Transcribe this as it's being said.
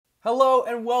Hello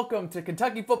and welcome to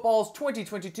Kentucky Football's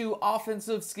 2022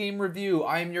 Offensive Scheme Review.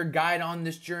 I am your guide on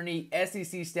this journey, SEC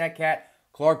StatCat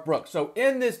Clark Brooks. So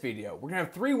in this video, we're going to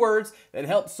have 3 words that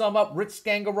help sum up Rich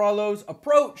Scangarello's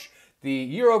approach, the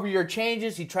year-over-year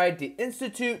changes he tried to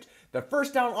institute, the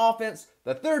first down offense,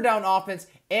 the third down offense,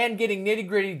 and getting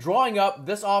nitty-gritty, drawing up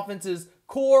this offense's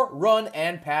core run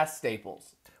and pass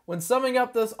staples. When summing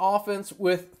up this offense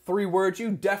with 3 words,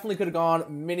 you definitely could have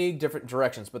gone many different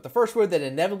directions. But the first word that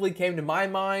inevitably came to my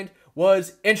mind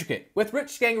was intricate. With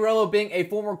Rich Scangarello being a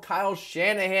former Kyle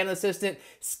Shanahan assistant,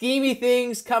 schemy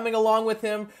things coming along with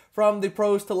him from the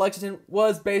pros to Lexington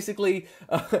was basically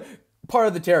part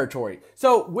of the territory.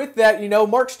 So with that,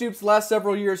 Mark Stoops' last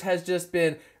several years has just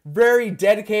been very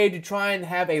dedicated to try and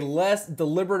have a less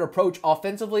deliberate approach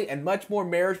offensively and much more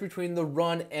marriage between the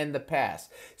run and the pass.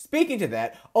 Speaking to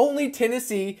that, only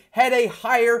Tennessee had a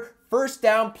higher first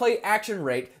down play action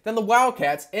rate than the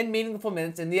Wildcats in meaningful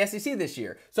minutes in the SEC this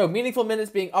year. So meaningful minutes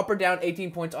being up or down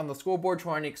 18 points on the scoreboard,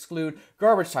 trying to exclude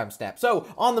garbage time snaps. So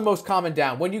on the most common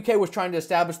down, when UK was trying to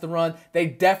establish the run, they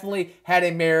definitely had a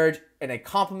marriage and a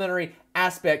complementary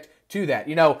aspect to that.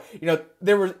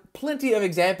 There were plenty of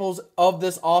examples of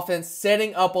this offense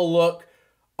setting up a look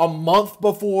a month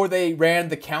before they ran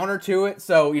the counter to it.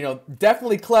 So,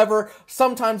 definitely clever,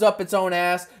 sometimes up its own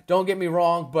ass, don't get me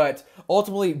wrong, but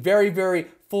ultimately very, very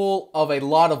full of a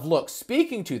lot of looks.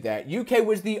 Speaking to that, UK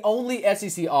was the only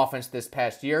SEC offense this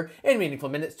past year in meaningful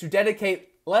minutes to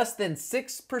dedicate less than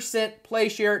 6% play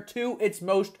share to its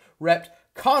most repped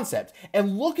concept.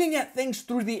 And looking at things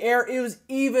through the air, it was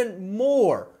even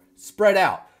more spread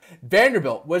out.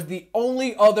 Vanderbilt was the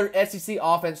only other SEC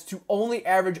offense to only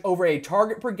average over a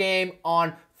target per game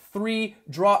on 3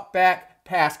 drop back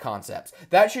pass concepts.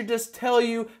 That should just tell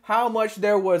you how much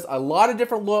there was a lot of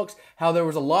different looks, how there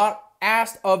was a lot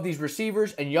asked of these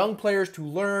receivers and young players to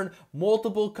learn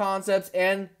multiple concepts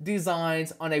and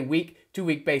designs on a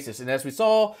week-to-week basis. And as we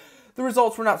saw, the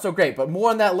results were not so great, but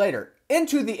more on that later.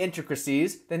 Into the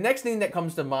intricacies, the next thing that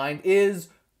comes to mind is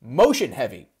motion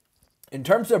heavy. In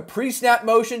terms of pre-snap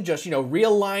motion, just,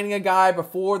 realigning a guy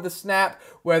before the snap,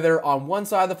 whether on one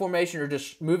side of the formation or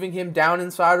just moving him down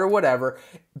inside or whatever,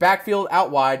 backfield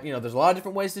out wide, there's a lot of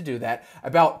different ways to do that.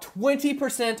 About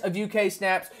 20% of UK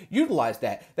snaps utilized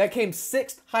that. That came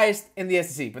 6th highest in the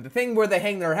SEC. But the thing where they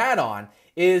hang their hat on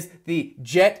is the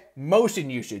jet motion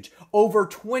usage. Over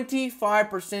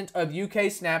 25% of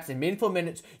UK snaps in meaningful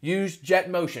minutes used jet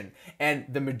motion, and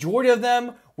the majority of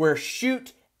them were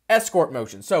shoot escort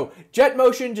motion. So jet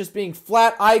motion just being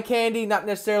flat eye candy, not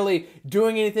necessarily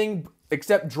doing anything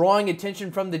except drawing attention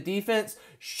from the defense.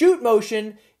 Shoot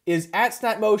motion is at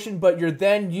snap motion, but you're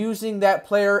then using that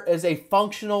player as a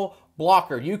functional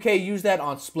blocker. UK used that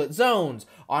on split zones,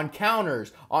 on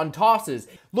counters, on tosses.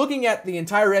 Looking at the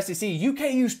entire SEC,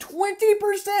 UK used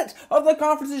 20% of the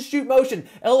conference's shoot motion.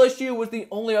 LSU was the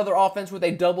only other offense with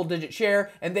a double-digit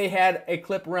share, and they had a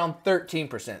clip around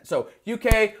 13%. So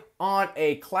UK on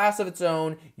a class of its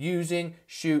own using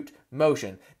shoot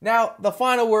motion. Now, the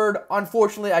final word,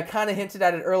 unfortunately, I kind of hinted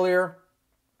at it earlier,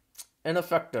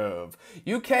 ineffective.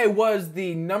 UK was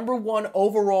the #1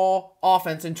 overall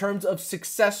offense in terms of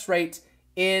success rate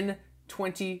in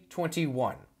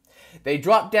 2021. They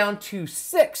dropped down to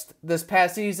 6th this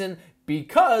past season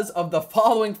because of the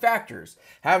following factors: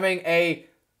 having a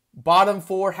bottom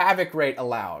 4 havoc rate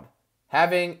allowed,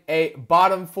 having a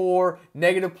bottom 4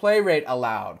 negative play rate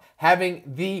allowed, having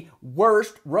the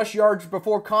worst rush yards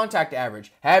before contact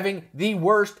average, having the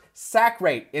worst sack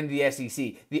rate in the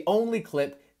SEC, the only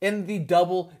clip in the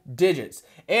double digits.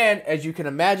 And as you can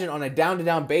imagine on a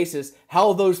down-to-down basis,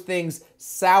 how those things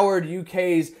soured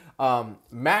UK's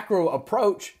macro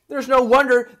approach, there's no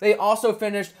wonder they also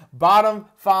finished bottom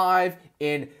 5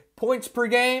 in points per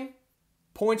game,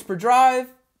 points per drive,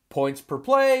 points per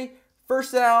play,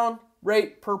 first down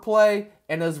rate per play,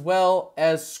 and as well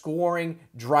as scoring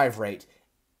drive rate.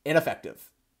 Ineffective.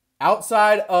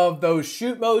 Outside of those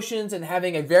shoot motions and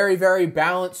having a very, very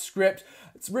balanced script,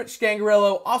 Rich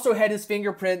Scangarello also had his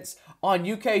fingerprints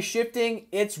on UK shifting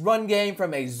its run game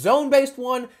from a zone-based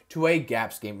one to a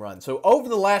gap scheme run. So over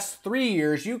the last 3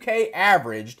 years, UK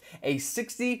averaged a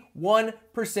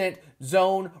 61%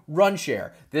 zone run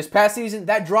share. This past season,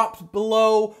 that dropped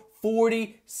below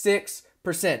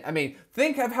 46%. I mean,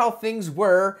 think of how things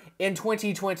were in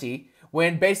 2020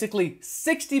 when basically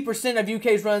 60% of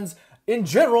UK's runs in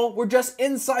general were just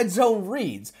inside zone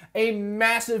reads. A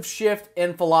massive shift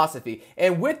in philosophy.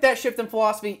 And with that shift in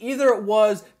philosophy, either it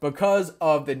was because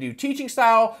of the new teaching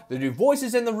style, the new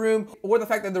voices in the room, or the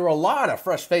fact that there were a lot of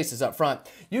fresh faces up front,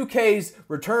 UK's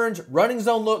returns running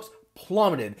zone looks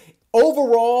plummeted.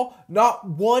 Overall, not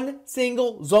one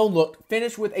single zone look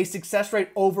finished with a success rate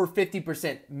over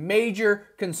 50%. Major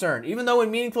concern. Even though in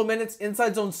meaningful minutes,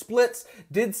 inside zone splits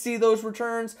did see those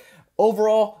returns,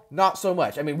 overall, not so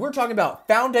much. I mean, we're talking about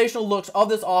foundational looks of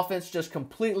this offense just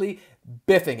completely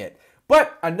biffing it.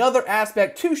 But another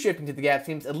aspect to shifting to the gap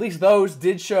schemes, at least those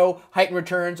did show heightened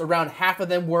returns. Around half of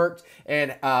them worked,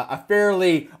 and a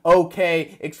fairly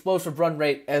okay explosive run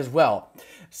rate as well.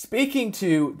 Speaking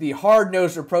to the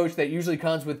hard-nosed approach that usually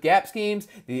comes with gap schemes,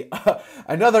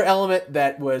 another element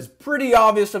that was pretty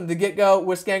obvious from the get-go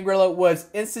with Scangarello was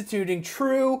instituting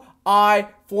true I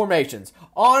formations.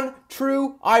 On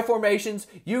true I formations,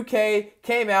 UK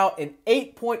came out in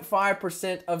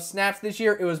 8.5% of snaps this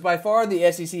year. It was by far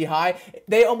the SEC high.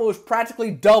 They almost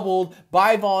practically doubled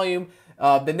by volume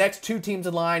the next two teams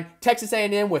in line, Texas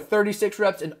A&M with 36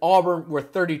 reps and Auburn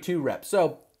with 32 reps.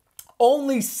 So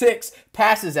only 6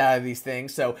 passes out of these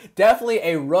things, so definitely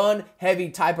a run-heavy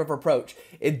type of approach.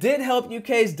 It did help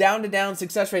UK's down-to-down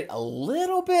success rate a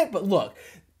little bit, but look,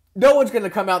 no one's going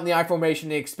to come out in the I formation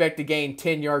and expect to gain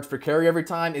 10 yards per carry every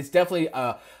time. It's definitely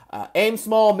aim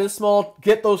small, miss small,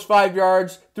 get those 5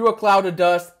 yards through a cloud of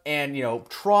dust, and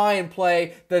try and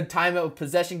play the time of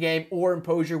possession game or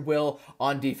impose your will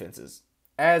on defenses.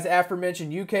 As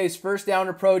aforementioned, UK's first down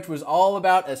approach was all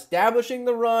about establishing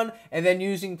the run and then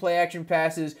using play action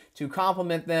passes to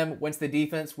complement them once the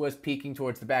defense was peeking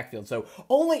towards the backfield. So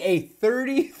only a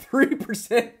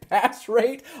 33% pass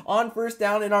rate on first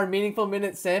down in our meaningful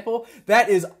minutes sample. That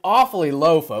is awfully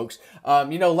low, folks.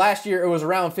 Last year it was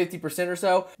around 50% or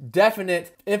so.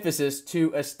 Definite emphasis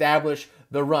to establish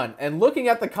the run. And looking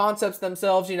at the concepts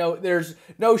themselves, there's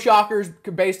no shockers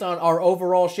based on our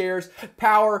overall shares.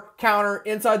 Power, counter,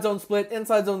 inside zone split,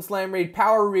 inside zone slam read,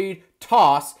 power read,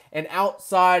 toss, and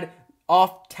outside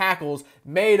off tackles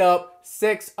made up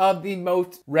 6 of the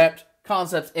most repped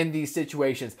concepts in these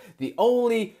situations. The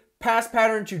only pass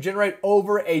pattern to generate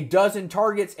over a dozen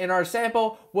targets in our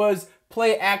sample was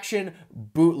play action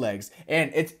bootlegs. And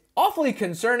it's awfully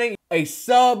concerning. A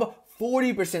sub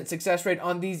 40% success rate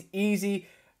on these easy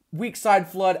weak side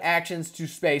flood actions to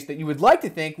space that you would like to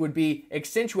think would be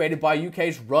accentuated by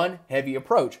UK's run-heavy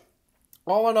approach.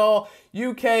 All in all,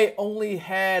 UK only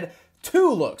had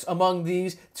 2 looks among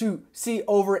these to see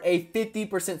over a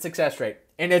 50% success rate.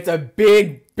 And it's a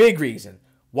big, big reason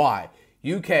why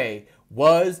UK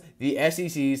was the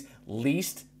SEC's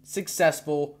least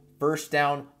successful first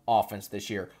down offense this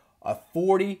year. A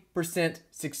 40%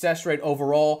 success rate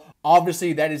overall.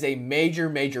 Obviously, that is a major,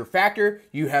 major factor.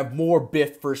 You have more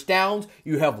biff first downs.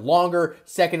 You have longer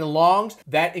second and longs.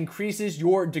 That increases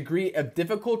your degree of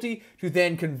difficulty to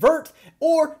then convert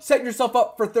or set yourself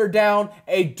up for third down,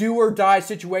 a do or die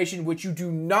situation, which you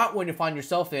do not want to find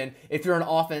yourself in if you're an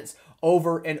offense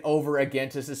over and over again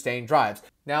to sustain drives.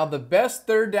 Now, the best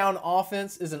third down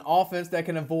offense is an offense that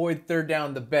can avoid third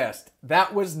down the best.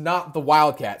 That was not the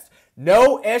Wildcats.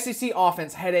 No SEC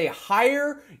offense had a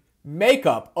higher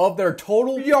makeup of their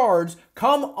total yards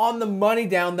come on the money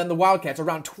down than the Wildcats,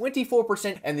 around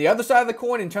 24%. And the other side of the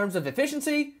coin, in terms of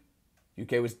efficiency,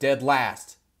 UK was dead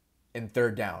last in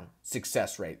third down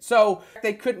success rate. So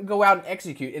they couldn't go out and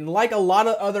execute. And like a lot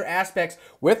of other aspects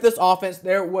with this offense,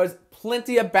 there was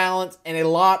plenty of balance and a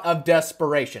lot of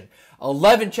desperation.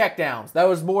 11 checkdowns. That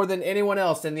was more than anyone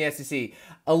else in the SEC.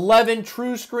 11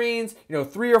 true screens,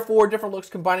 3 or 4 different looks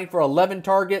combining for 11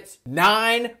 targets.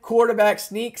 9 quarterback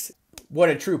sneaks. What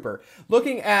a trooper.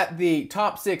 Looking at the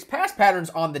top 6 pass patterns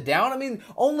on the down, I mean,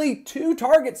 only 2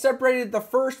 targets separated the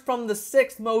first from the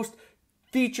 6th most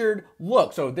featured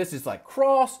look. So this is like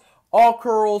cross, all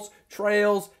curls,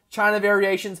 trails, China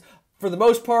variations. For the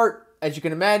most part, as you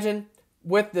can imagine,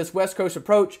 with this West Coast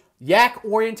approach,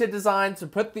 yak-oriented design to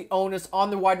put the onus on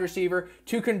the wide receiver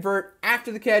to convert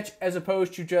after the catch as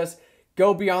opposed to just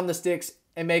go beyond the sticks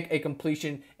and make a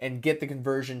completion and get the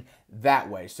conversion that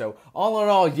way. So all in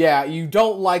all, yeah, you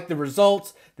don't like the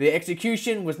results. The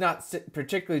execution was not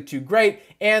particularly too great,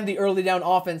 and the early down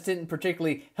offense didn't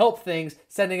particularly help things,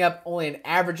 setting up only an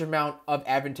average amount of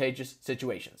advantageous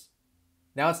situations.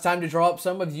 Now it's time to draw up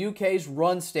some of UK's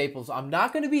run staples. I'm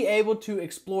not going to be able to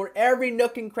explore every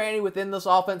nook and cranny within this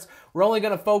offense. We're only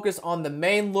going to focus on the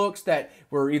main looks that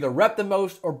were either repped the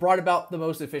most or brought about the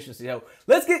most efficiency. So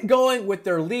let's get going with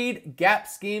their lead gap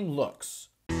scheme looks.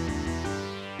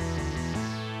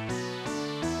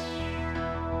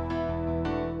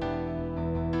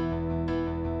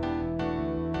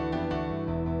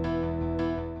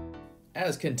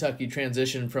 As Kentucky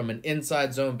transitioned from an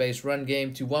inside zone-based run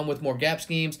game to one with more gap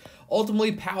schemes,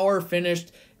 ultimately power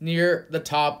finished near the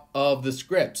top of the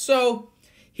script. So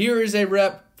here is a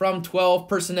rep from 12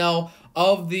 personnel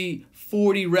of the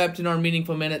 40 reps in our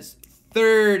meaningful minutes.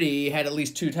 30 had at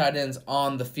least 2 tight ends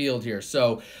on the field here.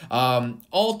 So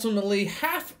ultimately,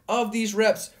 half of these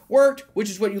reps worked, which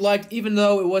is what you liked, even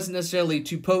though it wasn't necessarily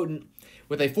too potent,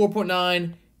 with a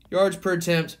 4.9 yards per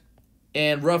attempt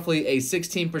and roughly a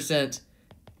 16%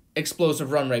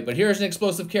 explosive run rate. But here's an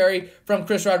explosive carry from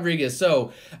Chris Rodriguez.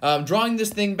 So drawing this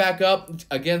thing back up,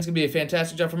 again, it's going to be a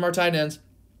fantastic job from our tight ends.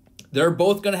 They're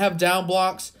both going to have down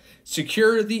blocks,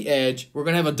 secure the edge. We're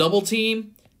going to have a double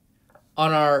team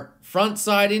on our front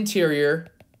side interior,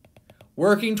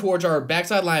 working towards our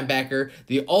backside linebacker,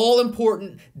 the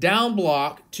all-important down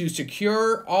block to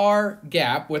secure our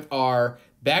gap with our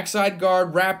backside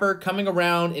guard wrapper coming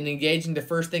around and engaging the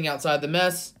first thing outside the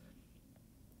mess,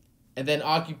 and then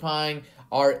occupying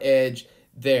our edge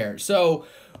there. So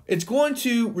it's going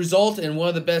to result in one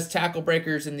of the best tackle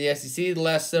breakers in the SEC the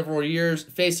last several years,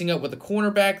 facing up with a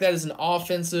cornerback that is an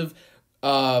offensive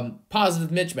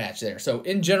positive mismatch there. So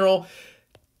in general,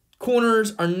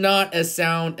 corners are not as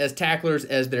sound as tacklers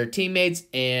as their teammates,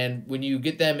 and when you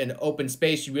get them in open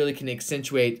space, you really can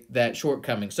accentuate that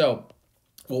shortcoming. So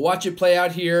we'll watch it play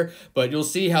out here, but you'll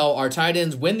see how our tight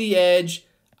ends win the edge,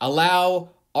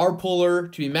 allow our puller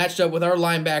to be matched up with our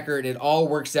linebacker, and it all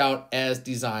works out as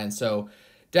designed. So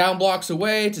down blocks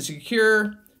away to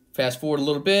secure. Fast forward a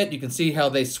little bit, you can see how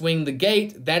they swing the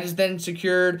gate. That is then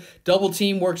secured. Double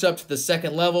team works up to the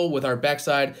second level with our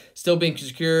backside still being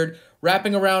secured,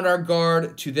 wrapping around our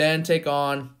guard to then take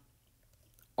on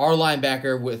our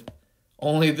linebacker, with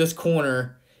only this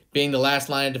corner being the last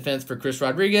line of defense for Chris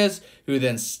Rodriguez, who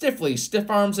then stiffly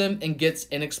stiff-arms him and gets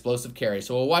an explosive carry.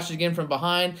 So we'll watch it again from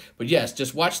behind. But yes,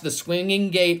 just watch the swinging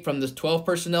gate from this 12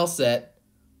 personnel set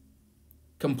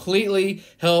completely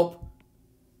help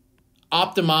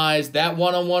optimize that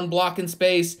one-on-one block in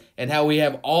space, and how we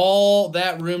have all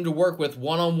that room to work with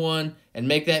one-on-one and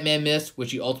make that man miss,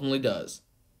 which he ultimately does.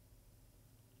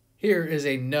 Here is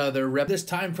another rep, this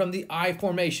time from the I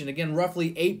formation. Again,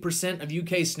 roughly 8% of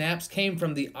UK snaps came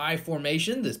from the I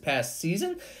formation this past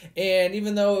season. And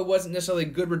even though it wasn't necessarily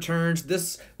good returns,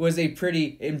 this was a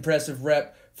pretty impressive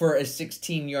rep for a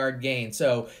 16-yard gain.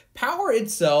 So power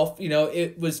itself,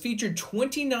 it was featured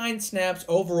 29 snaps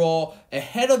overall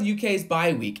ahead of UK's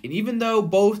bye week. And even though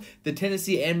both the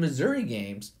Tennessee and Missouri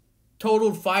games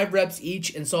totaled 5 reps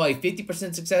each and saw a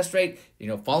 50% success rate,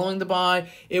 following the bye,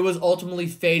 it was ultimately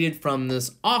faded from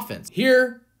this offense.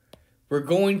 Here, we're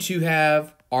going to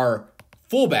have our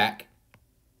fullback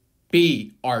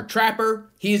be our trapper.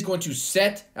 He is going to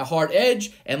set a hard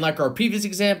edge, and like our previous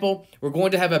example, we're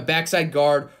going to have a backside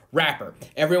guard wrapper.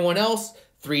 Everyone else,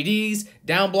 3Ds,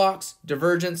 down blocks,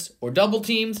 divergence, or double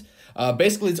teams.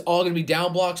 Basically, it's all going to be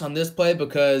down blocks on this play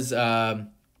because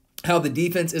how the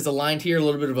defense is aligned here, a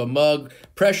little bit of a mug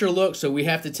pressure look. So we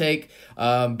have to take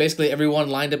basically everyone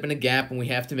lined up in a gap, and we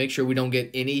have to make sure we don't get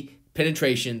any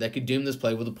penetration that could doom this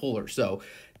play with a puller. So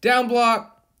down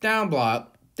block, down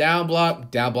block, down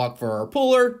block, down block for our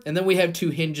puller, and then we have 2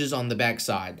 hinges on the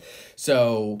backside.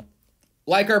 So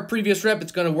like our previous rep,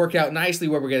 it's going to work out nicely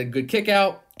where we're getting a good kick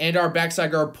out, and our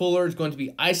backside guard puller is going to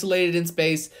be isolated in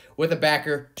space with a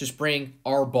backer to spring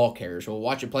our ball carrier. So we'll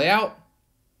watch it play out.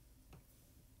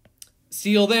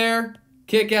 Seal there,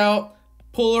 kick out,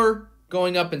 puller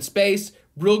going up in space.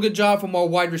 Real good job from our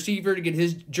wide receiver to get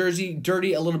his jersey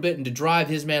dirty a little bit and to drive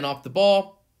his man off the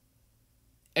ball.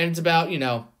 And it's about,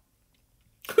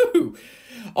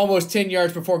 almost 10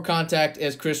 yards before contact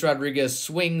as Chris Rodriguez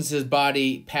swings his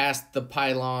body past the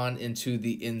pylon into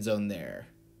the end zone there.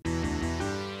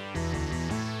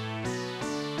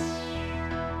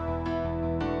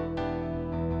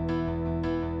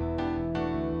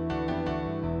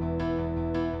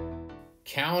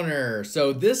 Counter.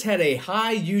 So this had a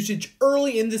high usage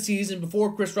early in the season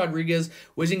before Chris Rodriguez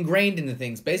was ingrained into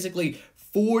things. Basically,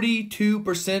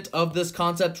 42% of this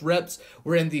concept reps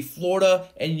were in the Florida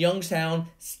and Youngstown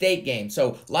State game.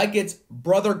 So like its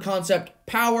brother concept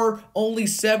power, only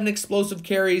 7 explosive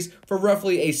carries for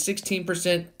roughly a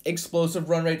 16% explosive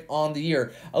run rate on the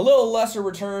year. A little lesser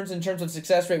returns in terms of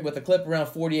success rate with a clip around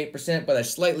 48%, but a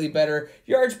slightly better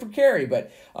yards per carry,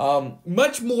 but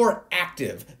much more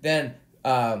active than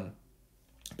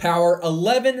power.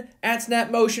 11 at snap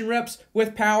motion reps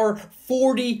with power,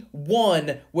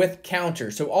 41 with counter.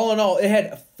 So all in all, it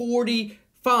had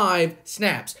 45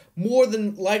 snaps. More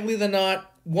than likely than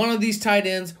not, one of these tight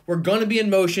ends were going to be in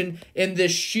motion in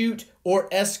this shoot or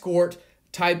escort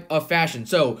type of fashion.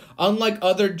 So unlike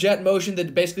other jet motion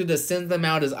that basically just sends them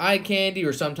out as eye candy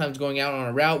or sometimes going out on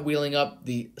a route, wheeling up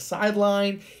the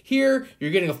sideline, here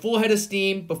you're getting a full head of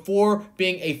steam before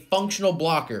being a functional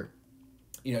blocker.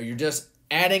 You're just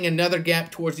adding another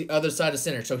gap towards the other side of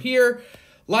center. So here,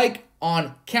 like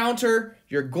On counter,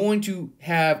 you're going to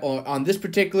have, on this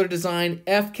particular design,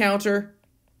 F counter.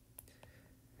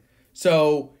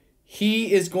 So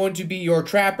he is going to be your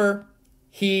trapper.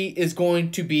 He is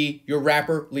going to be your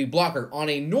wrapper lead blocker. On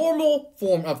a normal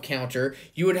form of counter,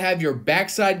 you would have your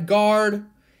backside guard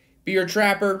be your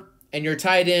trapper and your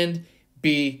tight end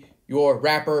be your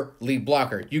wrapper lead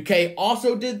blocker. UK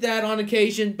also did that on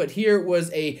occasion, but here it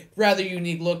was a rather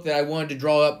unique look that I wanted to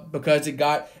draw up because it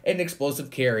got an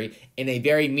explosive carry in a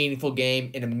very meaningful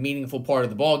game, in a meaningful part of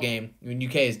the ball game. I mean,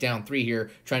 UK is down 3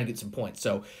 here, trying to get some points.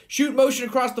 So shoot motion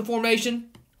across the formation.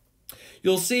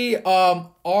 You'll see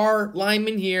our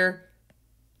lineman here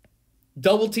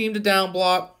double team to down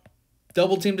block,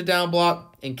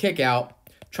 and kick out,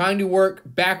 trying to work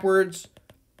backwards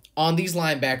on these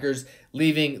linebackers,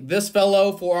 leaving this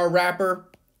fellow for our wrapper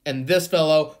and this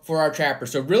fellow for our trapper.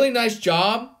 So really nice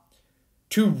job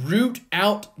to root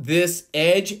out this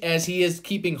edge as he is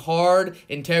keeping hard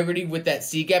integrity with that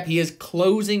C gap. He is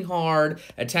closing hard,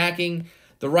 attacking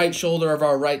the right shoulder of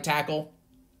our right tackle.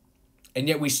 And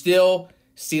yet we still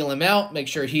seal him out, make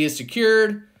sure he is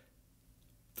secured.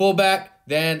 Fullback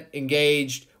then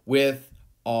engaged with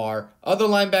our other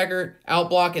linebacker, out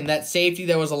block, and that safety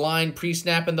that was aligned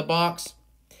pre-snap in the box.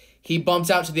 He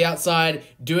bumps out to the outside,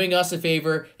 doing us a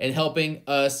favor and helping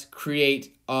us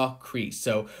create a crease.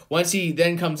 So once he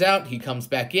then comes out, he comes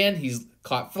back in. He's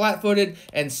caught flat-footed,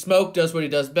 and Smoke does what he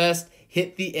does best,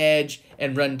 hit the edge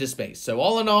and run into space. So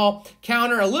all in all,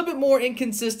 counter a little bit more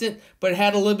inconsistent, but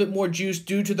had a little bit more juice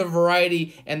due to the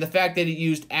variety and the fact that it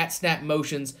used at-snap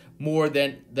motions more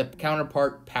than the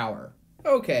counterpart power.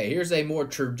 Okay, here's a more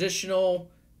traditional,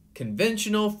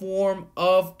 conventional form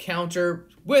of counter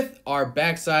with our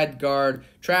backside guard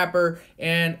trapper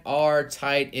and our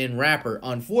tight end wrapper.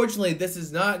 Unfortunately, this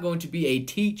is not going to be a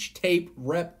teach tape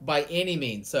rep by any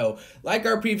means. So, like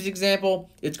our previous example,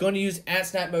 it's going to use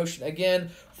at-snap motion. Again,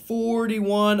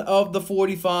 41 of the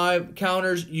 45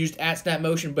 counters used at-snap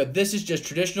motion, but this is just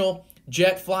traditional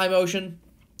jet fly motion,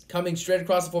 coming straight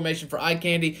across the formation for eye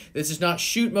candy. This is not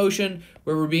shoot motion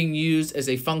where we're being used as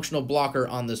a functional blocker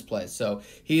on this play. So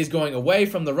he is going away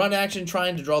from the run action,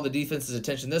 trying to draw the defense's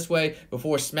attention this way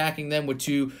before smacking them with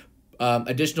 2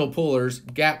 additional pullers,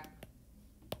 gap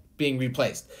being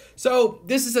replaced. So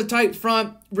this is a tight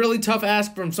front, really tough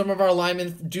ask from some of our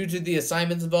linemen due to the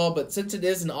assignments involved, but since it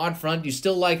is an odd front, you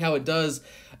still like how it does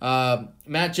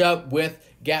match up with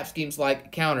gap schemes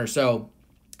like counter. So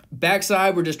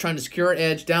backside, we're just trying to secure our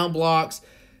edge, down block,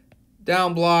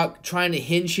 trying to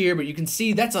hinge here, but you can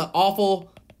see that's an awful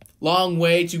long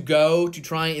way to go to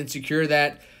try and secure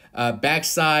that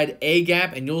backside A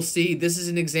gap, and you'll see this is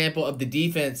an example of the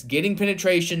defense getting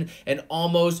penetration and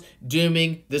almost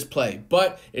dooming this play.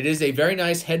 But it is a very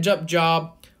nice heads-up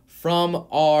job from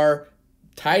our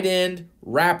tight end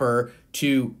wrapper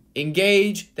to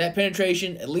engage that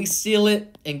penetration, at least seal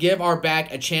it, and give our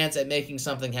back a chance at making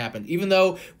something happen. Even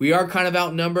though we are kind of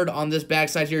outnumbered on this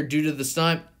backside here due to the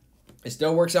stunt, it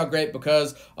still works out great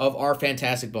because of our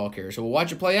fantastic ball carrier. So we'll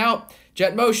watch it play out.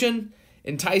 Jet motion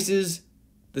entices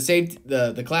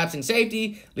the collapsing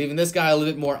safety, leaving this guy a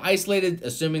little bit more isolated,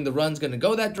 assuming the run's going to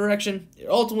go that direction. It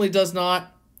ultimately does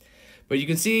not. But you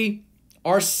can see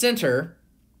our center,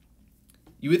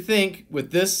 you would think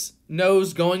with this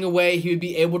nose going away, he would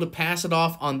be able to pass it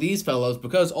off on these fellows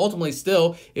because ultimately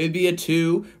still it would be a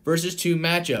 2 versus 2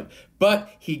 matchup. But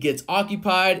he gets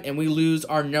occupied and we lose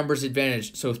our numbers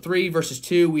advantage. So 3 versus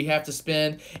 2 we have to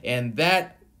spend, and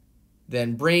that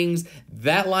then brings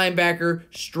that linebacker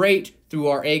straight through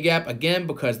our A gap again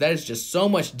because that is just so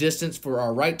much distance for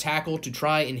our right tackle to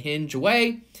try and hinge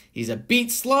away. He's a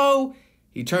beat slow.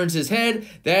 He turns his head.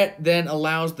 That then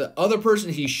allows the other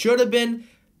person he should have been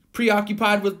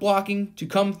preoccupied with blocking to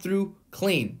come through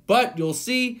clean. But you'll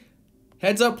see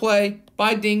heads up play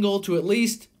by Dingle to at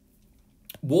least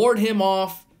ward him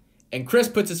off, and Chris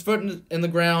puts his foot in the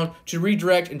ground to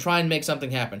redirect and try and make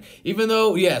something happen. Even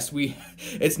though, yes,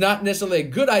 it's not necessarily a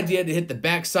good idea to hit the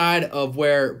backside of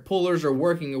where pullers are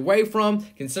working away from,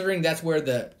 considering that's where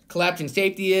the collapsing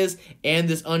safety is and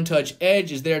this untouched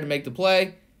edge is there to make the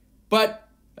play. But,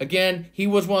 again, he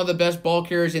was one of the best ball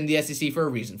carriers in the SEC for a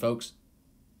reason, folks.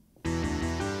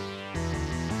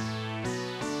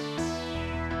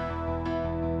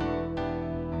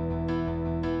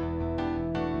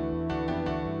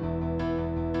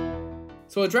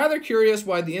 So it's rather curious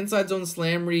why the inside zone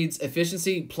slam read's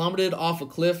efficiency plummeted off a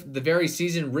cliff the very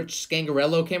season Rich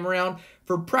Scangarello came around.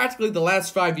 for practically the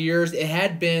last 5 years, it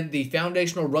had been the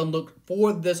foundational run look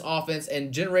for this offense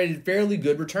and generated fairly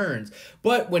good returns.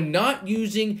 But when not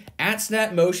using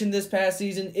at-snap motion this past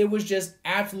season, it was just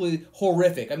absolutely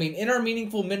horrific. I mean, in our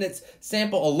meaningful minutes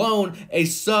sample alone, a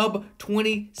sub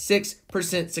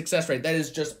 26% success rate. That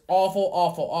is just awful,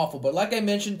 awful, awful. But like I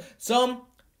mentioned, some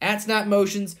at-snap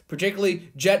motions,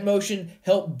 particularly jet motion,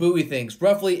 help buoy things.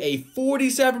 Roughly a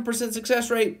 47% success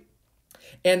rate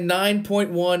and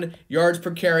 9.1 yards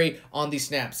per carry on the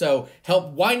snap. So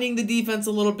help widening the defense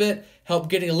a little bit, help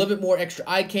getting a little bit more extra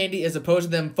eye candy as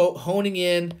opposed to them honing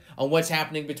in on what's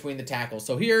happening between the tackles.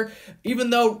 So here,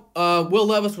 even though Will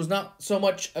Levis was not so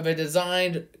much of a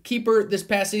designed keeper this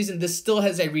past season, this still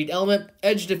has a read element.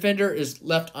 Edge defender is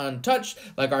left untouched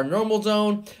like our normal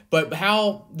zone, but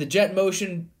how the jet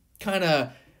motion kind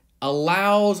of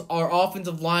allows our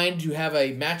offensive line to have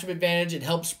a matchup advantage, it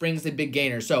helps springs the big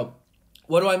gainer. So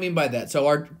what do I mean by that? So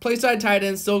our play side tight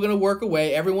end's still going to work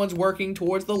away. Everyone's working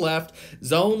towards the left,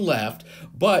 zone left.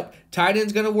 But tight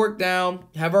end's going to work down,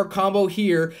 have our combo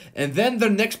here. And then the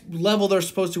next level they're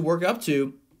supposed to work up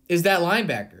to is that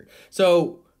linebacker.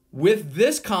 So with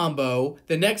this combo,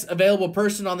 the next available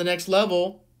person on the next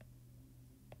level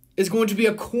is going to be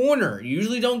a corner. You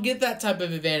usually don't get that type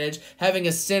of advantage, having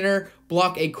a center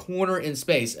block a corner in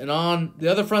space. And on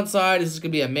the other front side, this is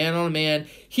going to be a man-on-man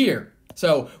here.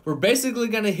 So we're basically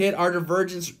going to hit our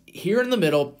divergence here in the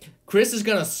middle. Chris is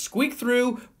going to squeak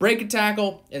through, break a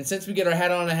tackle, and since we get our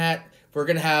hat on a hat, we're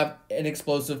going to have an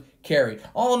explosive carry.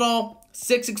 All in all,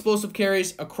 6 explosive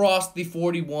carries across the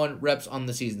 41 reps on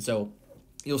the season. So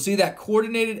you'll see that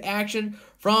coordinated action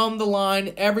from the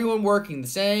line, everyone working the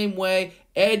same way.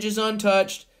 Edge is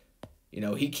untouched. You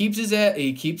know, he keeps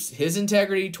his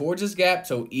integrity towards his gap,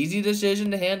 so easy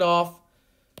decision to hand off.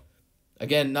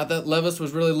 Again, not that Levis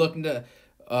was really looking to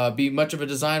be much of a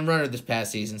design runner this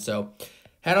past season. So,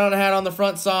 hat on the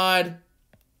front side.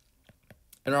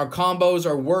 And our combos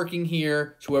are working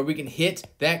here to where we can hit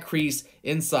that crease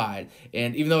inside.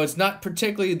 And even though it's not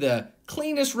particularly the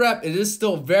cleanest rep, it is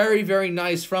still very, very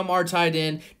nice from our tight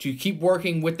end to keep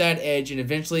working with that edge and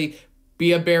eventually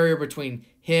be a barrier between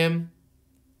him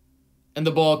and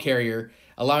the ball carrier,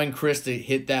 allowing Chris to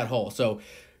hit that hole. So,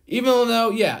 even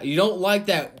though, yeah, you don't like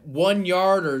that 1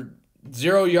 yard or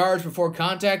 0 yards before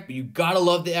contact, but you got to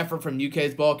love the effort from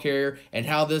UK's ball carrier and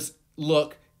how this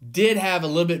look did have a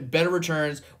little bit better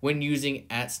returns when using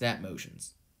at-snap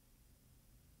motions.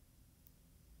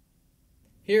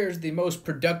 Here's the most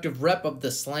productive rep of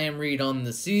the slam read on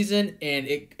the season, and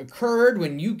it occurred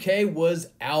when UK was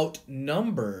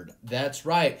outnumbered. That's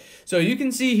right. So you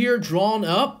can see here drawn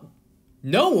up,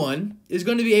 no one is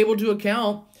going to be able to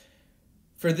account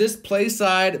for this play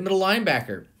side middle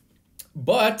linebacker.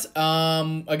 But,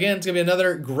 again, it's going to be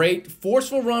another great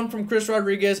forceful run from Chris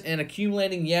Rodriguez and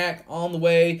accumulating yak on the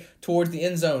way towards the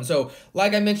end zone. So,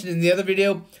 like I mentioned in the other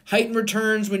video, heightened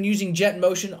returns when using jet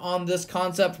motion on this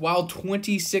concept, while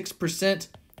 26%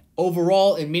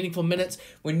 overall in meaningful minutes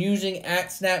when using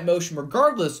at-snap motion,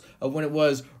 regardless of when it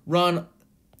was run,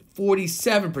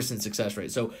 47% success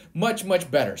rate. So, much,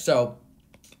 much better. So,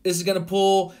 this is going to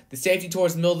pull the safety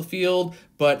towards the middle of the field,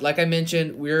 but like I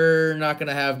mentioned, we're not going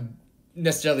to have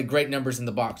necessarily great numbers in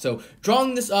the box. So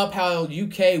drawing this up, how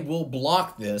UK will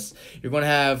block this, you're going to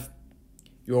have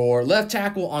your left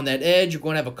tackle on that edge. You're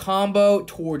going to have a combo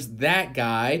towards that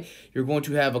guy. You're going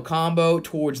to have a combo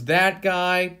towards that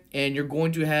guy. And you're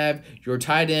going to have your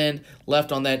tight end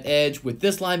left on that edge with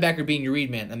this linebacker being your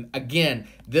read man. And again,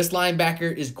 this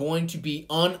linebacker is going to be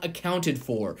unaccounted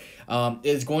for.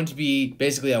 It's going to be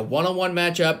basically a one-on-one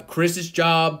matchup. Chris's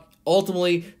job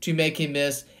ultimately to make him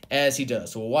miss as he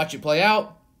does. So we'll watch it play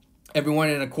out. Everyone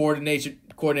in a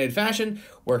coordinated fashion,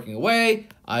 working away,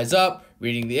 eyes up,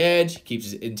 reading the edge, keeps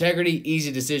his integrity,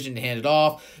 easy decision to hand it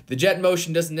off. The jet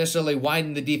motion doesn't necessarily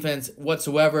widen the defense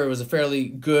whatsoever. It was a fairly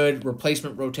good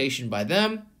replacement rotation by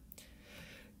them.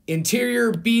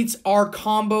 Interior beats our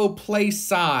combo play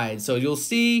side. So you'll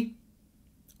see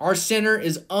our center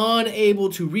is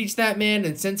unable to reach that man,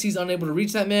 and since he's unable to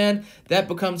reach that man, that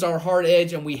becomes our hard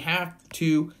edge, and we have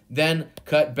to then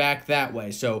cut back that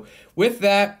way. So with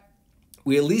that,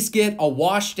 we at least get a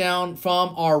wash down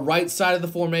from our right side of the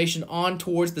formation on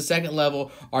towards the second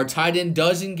level. Our tight end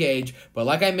does engage, but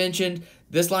like I mentioned,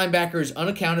 this linebacker is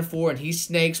unaccounted for, and he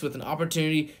snakes with an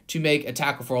opportunity to make a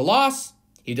tackle for a loss.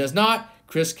 He does not.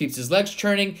 Chris keeps his legs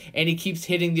churning, and he keeps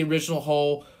hitting the original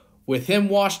hole with him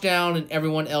washed down and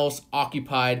everyone else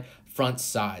occupied front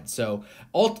side. So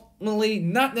ultimately,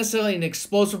 not necessarily an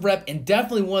explosive rep, and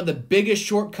definitely one of the biggest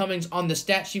shortcomings on the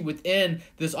stat sheet within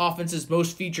this offense's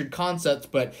most featured concepts.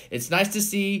 But it's nice to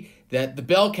see that the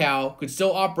bell cow could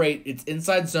still operate its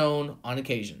inside zone on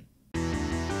occasion.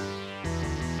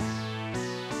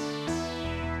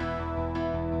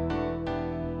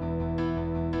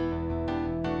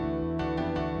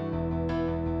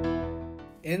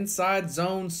 Inside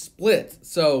zone split.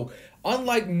 So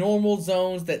unlike normal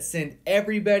zones that send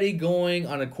everybody going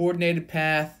on a coordinated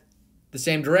path the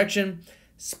same direction,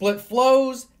 split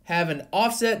flows have an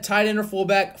offset tight end or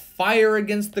fullback fire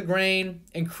against the grain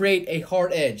and create a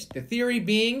hard edge. The theory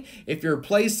being, if your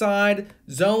play side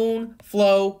zone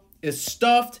flow is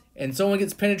stuffed and someone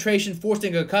gets penetration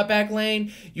forcing a cutback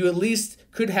lane, you at least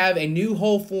could have a new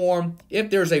hole form if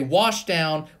there's a wash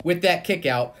down with that kick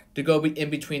out to go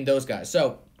in between those guys.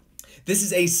 So this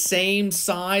is a same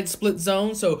side split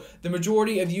zone. So the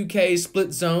majority of UK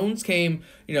split zones came,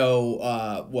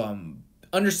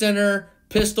 under center,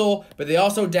 pistol, but they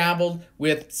also dabbled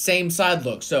with same side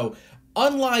looks. So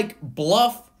unlike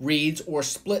bluff reads or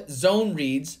split zone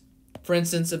reads, for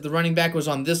instance, if the running back was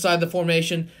on this side of the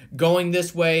formation, going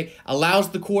this way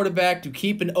allows the quarterback to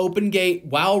keep an open gate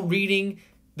while reading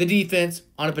the defense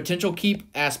on a potential keep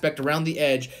aspect around the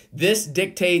edge. This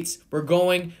dictates we're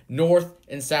going north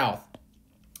and south.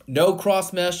 No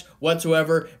cross mesh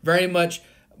whatsoever. Very much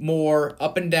more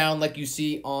up and down like you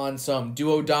see on some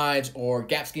duo dives or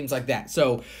gap schemes like that.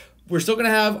 So we're still going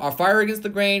to have our fire against the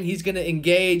grain. He's going to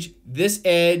engage this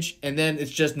edge, and then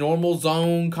it's just normal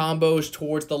zone combos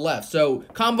towards the left. So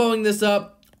comboing this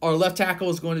up, our left tackle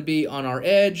is going to be on our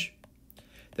edge.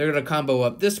 They're going to combo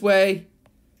up this way.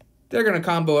 They're going to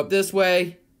combo up this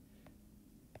way.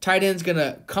 Tight end's going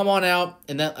to come on out,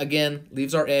 and that, again,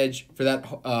 leaves our edge for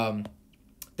that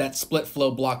split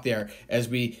flow block there as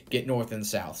we get north and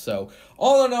south. So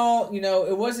all in all,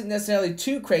 it wasn't necessarily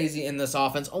too crazy in this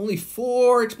offense. Only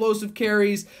 4 explosive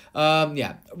carries.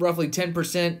 Roughly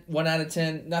 10%, 1 out of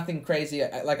 10. Nothing crazy.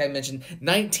 Like I mentioned,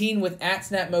 19 with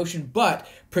at-snap motion, but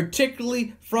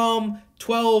particularly from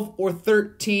 12 or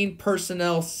 13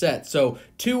 personnel sets. So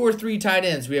 2 or 3 tight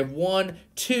ends. We have 1,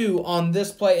 2 on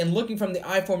this play. And looking from the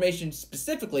I formation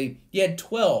specifically, he had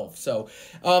 12. So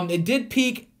it did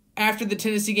peak after the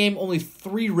Tennessee game, only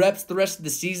 3 reps the rest of the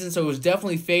season, so it was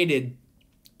definitely faded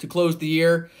to close the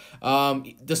year,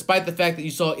 despite the fact that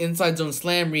you saw inside zone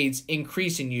slam reads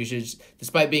increase in usage,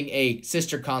 despite being a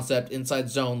sister concept inside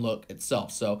zone look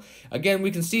itself. So, again, we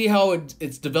can see how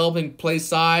it's developing play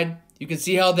side. You can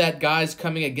see how that guy's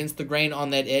coming against the grain on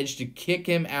that edge to kick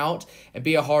him out and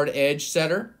be a hard edge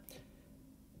setter.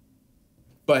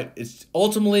 But it's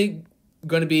ultimately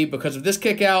going to be, because of this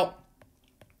kick out,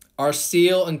 our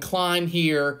seal and climb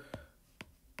here,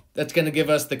 that's going to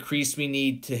give us the crease we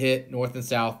need to hit north and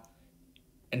south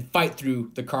and fight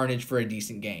through the carnage for a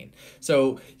decent gain.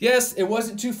 So, yes, it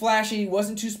wasn't too flashy,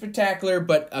 wasn't too spectacular,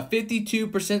 but a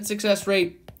 52% success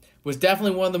rate was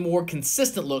definitely one of the more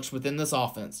consistent looks within this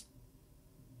offense.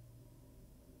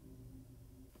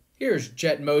 Here's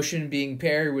jet motion being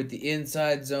paired with the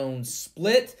inside zone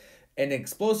split, an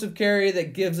explosive carry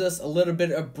that gives us a little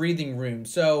bit of breathing room.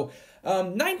 So,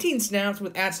 19 snaps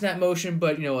with at-snap motion,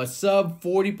 but, a sub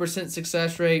 40%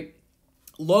 success rate.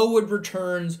 Lowered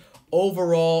returns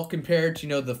overall compared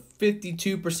to, the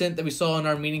 52% that we saw in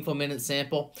our meaningful minute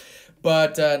sample.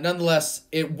 But nonetheless,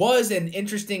 it was an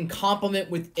interesting complement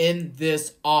within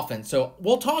this offense. So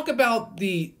we'll talk about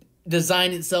the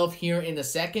design itself here in a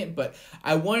second, but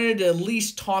I wanted to at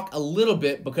least talk a little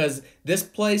bit because this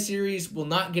play series will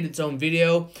not get its own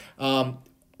video.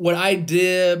 What I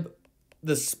did,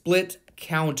 the split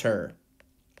counter.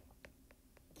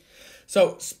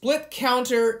 So split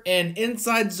counter and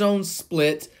inside zone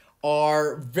split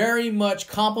are very much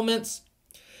complements.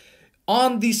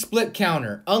 On the split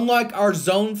counter, unlike our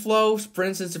zone flow, for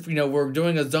instance, if we're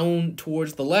doing a zone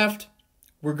towards the left,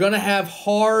 we're going to have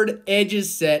hard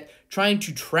edges set trying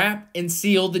to trap and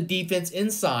seal the defense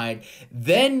inside,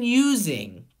 then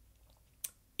using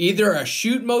either a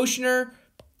shoot motioner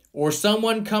or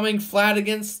someone coming flat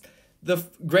against the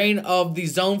grain of the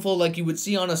zone flow like you would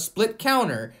see on a split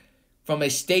counter from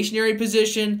a stationary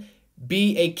position,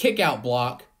 be a kick out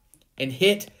block, and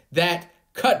hit that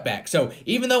cutback. So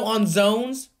even though on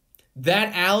zones,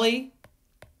 that alley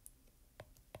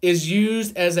is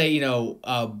used as a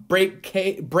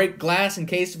break glass in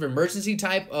case of emergency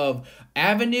type of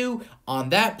avenue, on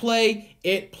that play,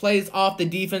 it plays off the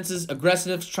defense's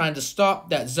aggressiveness trying to stop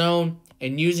that zone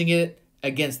and using it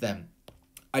against them.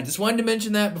 I just wanted to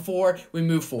mention that before we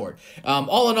move forward.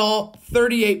 All in all,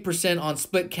 38% on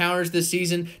split counters this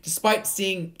season, despite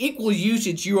seeing equal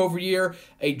usage year over year,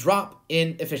 a drop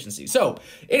in efficiency. So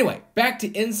anyway, back to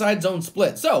inside zone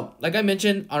split. So like I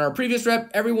mentioned on our previous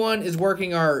rep, everyone is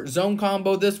working our zone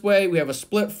combo this way. We have a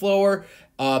split flower,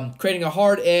 creating a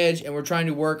hard edge, and we're trying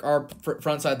to work our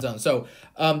front side zone. So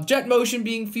jet motion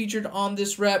being featured on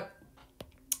this rep.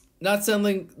 Not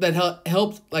something that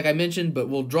helps, like I mentioned, but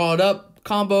we'll draw it up.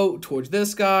 Combo towards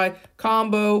this guy.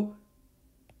 Combo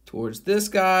towards this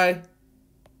guy.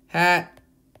 Hat,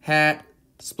 hat,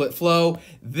 split flow.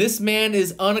 This man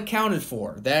is unaccounted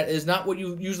for. That is not what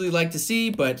you usually like to see,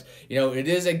 but, you know, it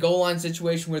is a goal line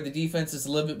situation where the defense is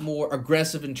a little bit more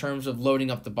aggressive in terms of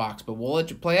loading up the box. But we'll let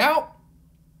you play out.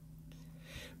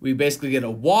 We basically get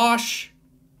a wash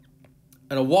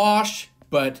and a wash,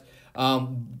 but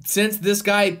since this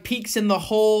guy peeks in the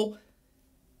hole,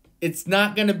 it's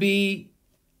not going to be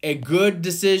a good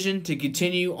decision to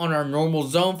continue on our normal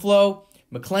zone flow.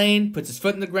 McLean puts his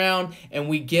foot in the ground, and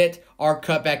we get our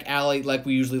cutback alley like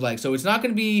we usually like. So it's not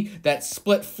going to be that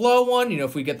split flow one. You know,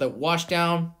 if we get the wash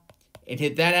down and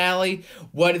hit that alley,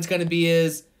 what it's going to be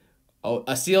is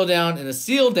a seal down and a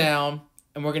seal down,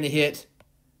 and we're going to hit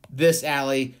this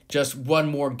alley, just one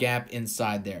more gap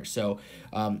inside there. So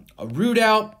a root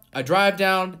out, a drive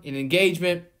down, an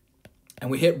engagement,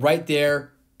 and we hit right there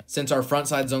since our front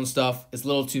side zone stuff is a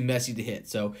little too messy to hit.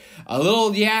 So a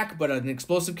little yak, but an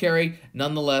explosive carry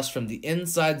nonetheless from the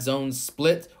inside zone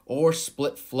split or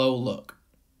split flow look.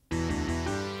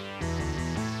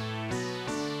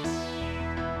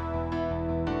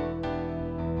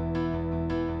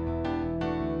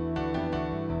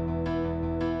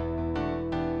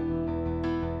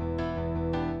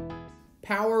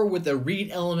 Power with a read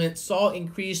element saw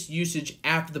increased usage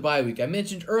after the bye week. I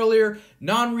mentioned earlier,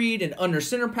 non-read and under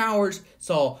center powers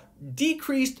saw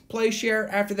decreased play share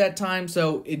after that time,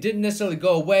 so it didn't necessarily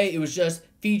go away. It was just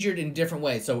featured in different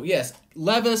ways. So yes,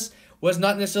 Levis was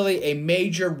not necessarily a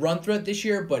major run threat this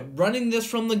year, but running this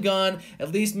from the gun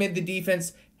at least made the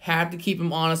defense have to keep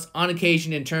him honest on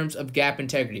occasion in terms of gap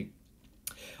integrity.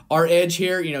 Our edge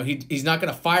here, you know, he's not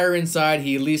going to fire inside.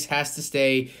 He at least has to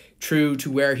stay true to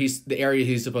where the area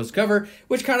he's supposed to cover,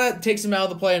 which kind of takes him out of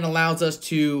the play and allows us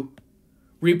to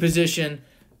reposition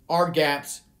our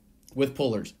gaps with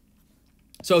pullers.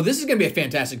 So this is going to be a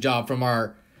fantastic job from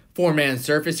our four-man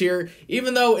surface here.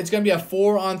 Even though it's going to be a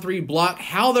 4-on-3 block,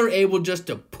 how they're able just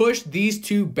to push these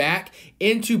two back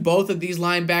into both of these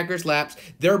linebackers' laps,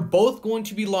 they're both going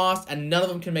to be lost, and none of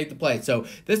them can make the play. So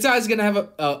this guy's going to have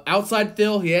an outside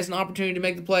fill. He has an opportunity to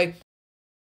make the play.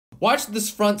 Watch this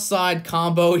front side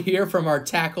combo here from our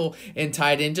tackle and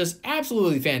tight end. Just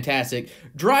absolutely fantastic.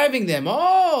 Driving them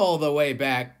all the way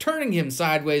back, turning him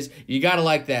sideways. You got to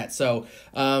like that. So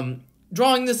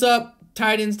drawing this up,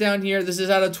 tight ends down here. This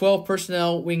is out of 12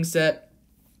 personnel wing set.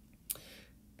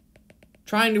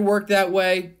 Trying to work that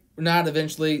way. Not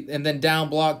eventually. And then down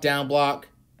block,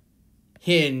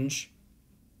 hinge.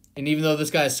 And even though this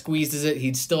guy squeezes it,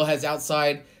 he still has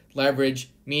outside leverage,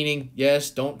 meaning, yes,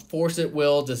 don't force it,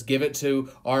 Will. Just give it to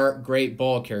our great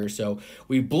ball carrier. So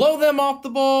we blow them off the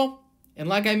ball. And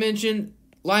like I mentioned,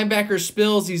 linebacker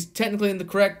spills. He's technically in the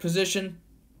correct position.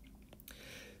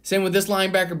 Same with this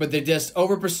linebacker, but they just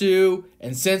over pursue.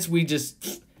 And since we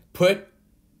just put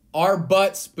our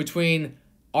butts between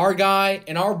our guy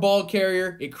and our ball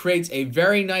carrier, it creates a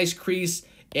very nice crease,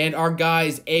 and our guy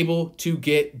is able to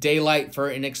get daylight for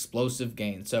an explosive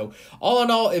gain. So all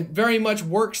in all, it very much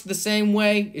works the same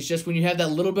way. It's just when you have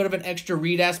that little bit of an extra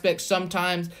read aspect,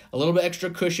 sometimes a little bit extra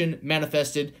cushion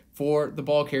manifested for the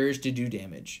ball carriers to do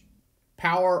damage.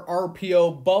 Power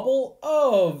RPO bubble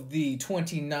of the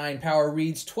 29 power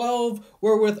reads, 12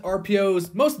 were with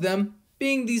RPOs, most of them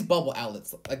being these bubble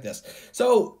outlets like this.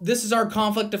 So this is our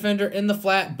conflict defender in the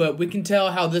flat, but we can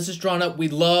tell how this is drawn up. We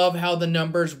love how the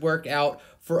numbers work out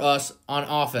for us on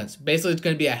offense. Basically, it's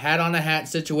going to be a hat on a hat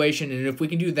situation, and if we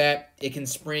can do that, it can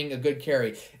spring a good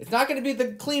carry. It's not going to be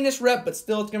the cleanest rep, but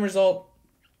still it's going to result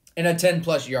in a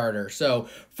 10-plus yarder. So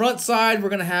front side, we're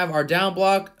going to have our down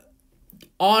block,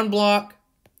 on block,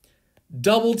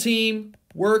 double team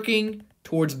working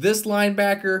towards this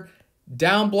linebacker,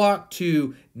 down block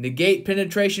to negate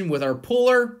penetration with our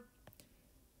puller,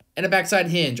 and a backside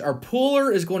hinge. Our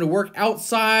puller is going to work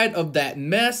outside of that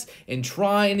mess and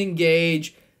try and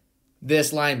engage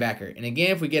this linebacker. And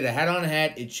again, if we get a hat on a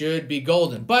hat, it should be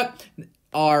golden. But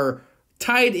our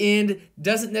tight end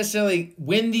doesn't necessarily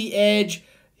win the edge.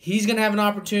 He's going to have an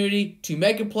opportunity to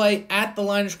make a play at the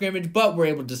line of scrimmage, but we're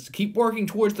able to just keep working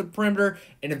towards the perimeter,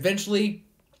 and eventually,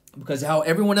 because how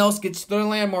everyone else gets their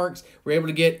landmarks, we're able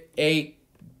to get a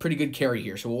pretty good carry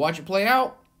here. So we'll watch it play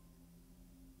out.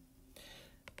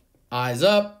 Eyes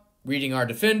up, reading our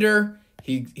defender.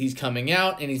 He's coming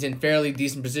out, and he's in fairly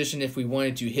decent position if we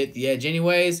wanted to hit the edge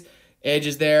anyways. Edge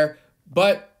is there,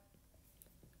 but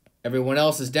everyone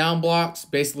else is down blocks,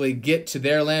 basically get to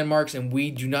their landmarks, and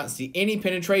we do not see any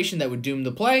penetration that would doom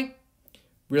the play.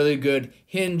 Really good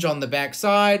hinge on the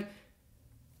backside.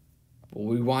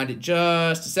 We'll rewind it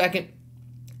just a second.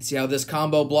 See how this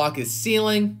combo block is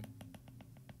sealing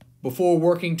before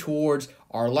working towards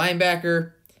our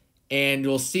linebacker. And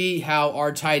you'll see how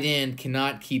our tight end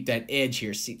cannot keep that edge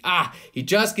here. See, he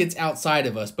just gets outside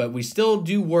of us, but we still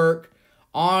do work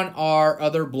on our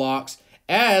other blocks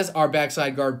as our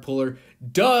backside guard puller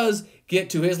does get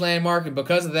to his landmark. And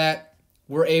because of that,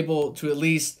 we're able to at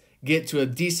least get to a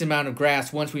decent amount of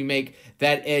grass once we make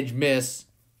that edge miss.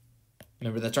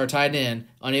 Remember, that's our tight end,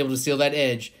 unable to seal that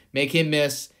edge, make him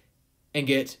miss, and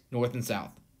get north and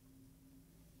south.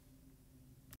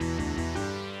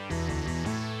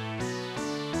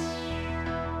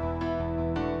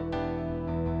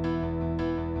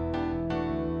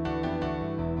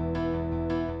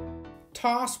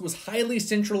 Toss was highly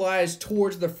centralized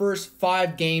towards the first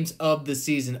 5 games of the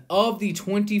season. Of the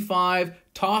 25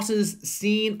 tosses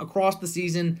seen across the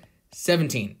season,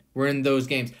 17 were in those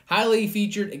games. Highly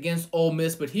featured against Ole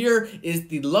Miss, but here is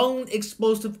the lone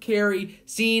explosive carry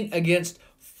seen against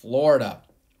Florida.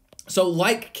 So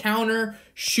like counter,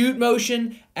 shoot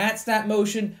motion, at snap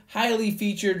motion, highly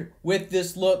featured with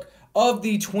this look. Of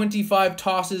the 25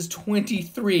 tosses,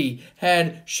 23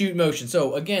 had shoot motion.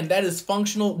 So again, that is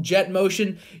functional jet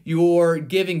motion. You're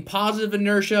giving positive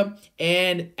inertia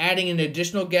and adding an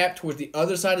additional gap towards the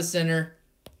other side of center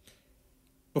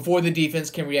before the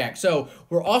defense can react. So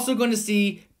we're also going to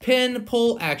see pin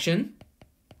pull action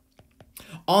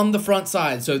on the front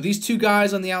side. So these two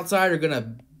guys on the outside are going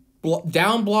to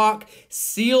down block,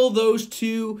 seal those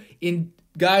two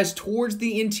guys towards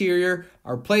the interior.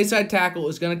 Our play side tackle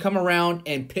is going to come around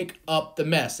and pick up the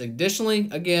mess. Additionally,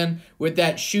 again, with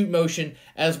that shoot motion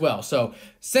as well. So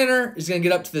center is going to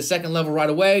get up to the second level right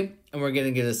away, and we're going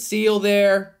to get a seal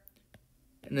there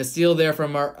and a seal there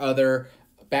from our other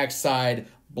backside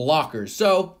blockers.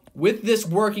 So with this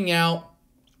working out,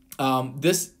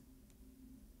 this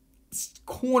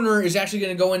corner is actually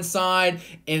going to go inside,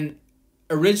 and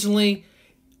originally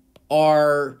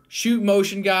our shoot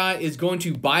motion guy is going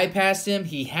to bypass him.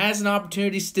 He has an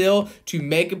opportunity still to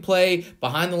make a play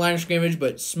behind the line of scrimmage,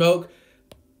 but Smoke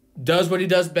does what he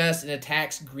does best and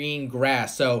attacks green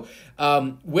grass. So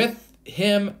with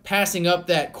him passing up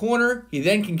that corner, he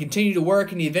then can continue to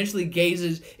work, and he eventually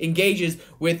engages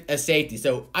with a safety.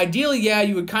 So ideally, yeah,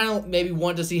 you would kind of maybe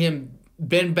want to see him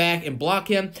bend back and block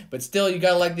him, but still you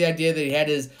got to like the idea that he had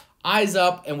his eyes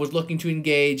up and was looking to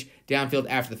engage downfield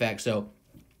after the fact. So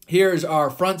here's our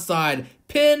front side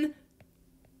pin.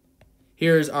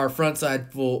 Here's our front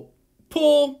side full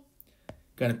pull.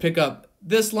 Going to pick up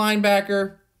this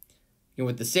linebacker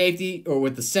with the safety or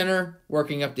with the center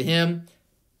working up to him.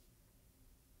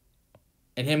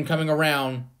 And him coming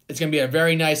around. It's going to be a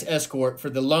very nice escort for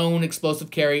the lone explosive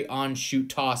carry on shoot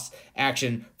toss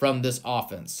action from this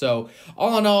offense. So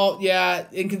all in all, yeah,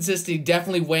 inconsistency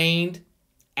definitely waned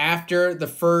after the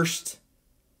first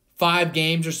 5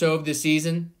 games or so of this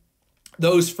season.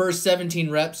 Those first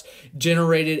 17 reps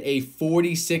generated a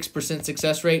 46%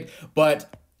 success rate,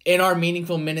 but in our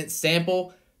meaningful minutes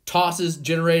sample, tosses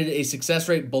generated a success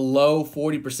rate below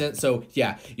 40%. So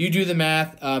yeah, you do the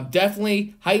math.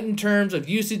 Definitely heightened terms of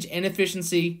usage and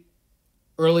efficiency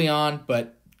early on,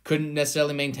 but couldn't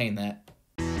necessarily maintain that.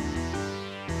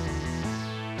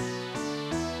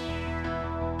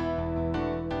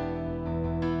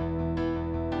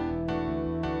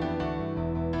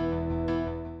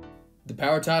 The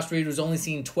power toss read was only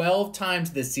seen 12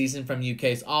 times this season from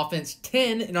UK's offense,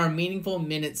 10 in our meaningful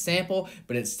minute sample,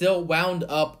 but it still wound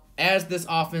up as this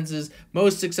offense's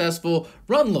most successful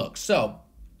run look. So,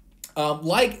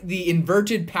 like the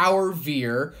inverted power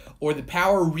veer or the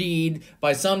power read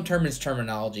by some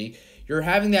terminology, you're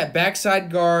having that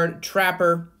backside guard,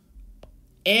 trapper,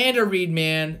 and a read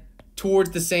man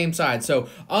towards the same side. So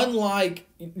unlike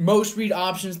most read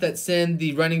options that send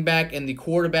the running back and the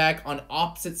quarterback on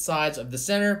opposite sides of the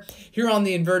center, here on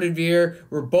the inverted veer,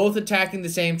 we're both attacking the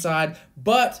same side,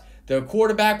 but the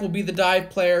quarterback will be the dive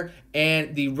player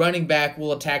and the running back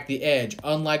will attack the edge,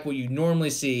 unlike what you normally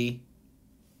see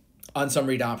on some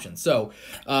read options. So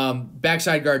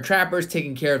backside guard trappers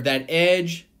taking care of that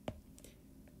edge.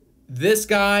 This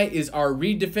guy is our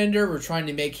read defender. We're trying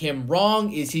to make him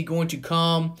wrong. Is he going to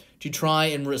come to try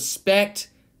and respect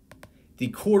the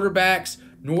quarterback's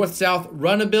north-south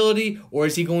run ability, or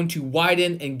is he going to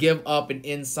widen and give up an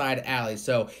inside alley?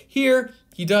 So here,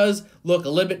 he does look a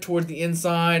little bit towards the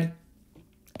inside,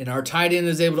 and our tight end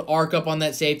is able to arc up on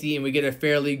that safety, and we get a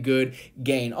fairly good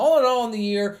gain. All in all in the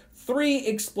year, 3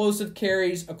 explosive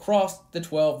carries across the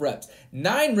 12 reps.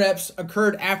 9 reps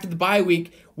occurred after the bye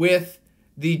week, with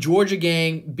the Georgia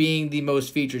gang being the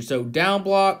most featured. So down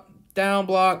block, down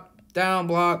block, down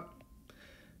block.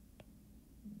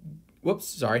 Whoops,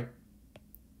 sorry.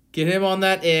 Get him on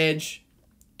that edge,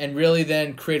 and really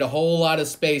then create a whole lot of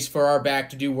space for our back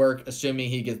to do work, assuming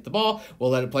he gets the ball. We'll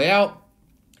let it play out.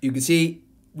 You can see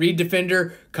read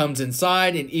defender comes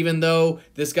inside, and even though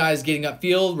this guy's getting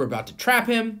upfield, we're about to trap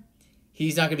him.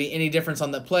 He's not going to be any difference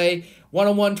on that play.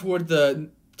 One-on-one toward the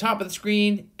top of the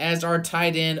screen as our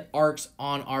tight end arcs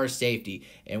on our safety.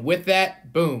 And with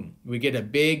that, boom, we get a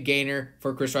big gainer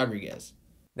for Chris Rodriguez.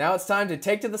 Now it's time to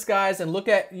take to the skies and look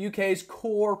at UK's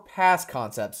core pass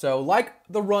concept. So like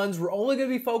the runs, we're only going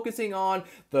to be focusing on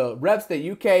the reps that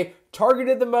UK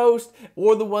targeted the most,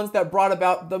 or the ones that brought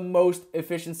about the most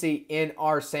efficiency in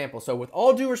our sample. So with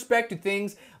all due respect to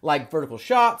things like vertical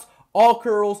shots, all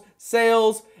curls,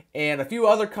 sails, and a few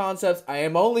other concepts, I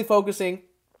am only focusing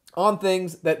on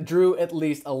things that drew at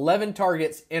least 11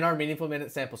 targets in our meaningful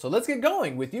minute sample. So let's get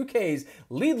going with UK's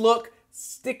lead look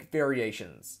stick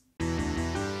variations.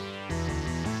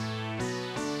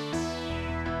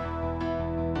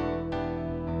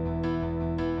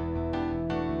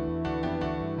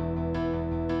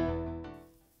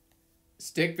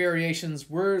 Stick variations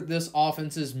were this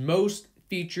offense's most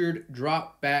featured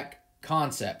drop back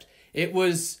concept. It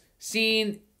was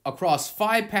seen across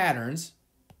 5 patterns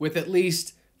with at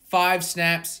least 5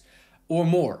 snaps or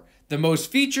more. The most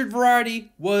featured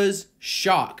variety was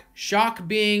shock. Shock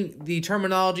being the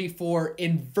terminology for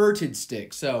inverted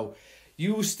stick. So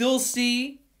you still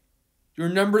see your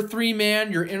number 3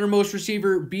 man, your innermost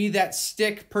receiver, be that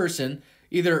stick person,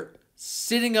 either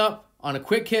sitting up on a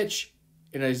quick hitch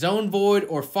in a zone void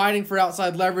or fighting for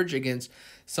outside leverage against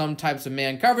some types of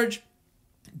man coverage.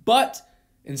 But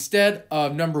instead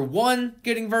of number 1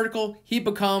 getting vertical, he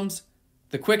becomes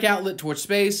the quick outlet towards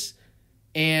space,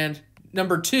 and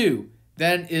number 2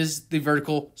 then is the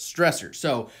vertical stressor.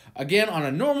 So again, on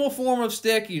a normal form of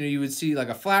stick, you would see like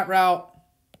a flat route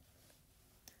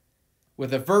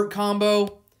with a vert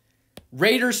combo,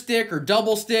 Raider stick or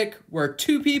double stick, where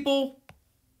 2 people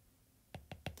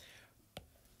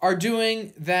are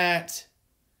doing that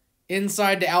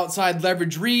inside to outside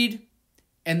leverage read.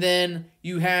 And then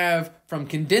you have from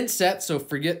condensed set, so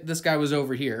forget this guy was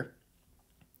over here.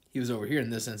 He was over here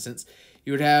in this instance.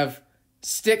 You would have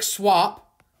stick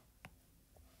swap,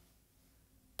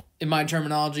 in my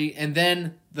terminology. And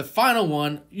then the final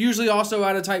one, usually also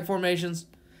out of tight formations,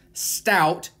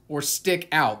 stout or stick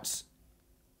outs.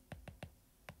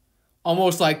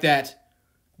 Almost like that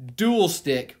dual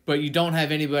stick, but you don't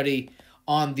have anybody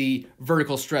on the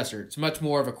vertical stressor. It's much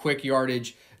more of a quick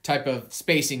yardage type of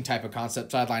spacing type of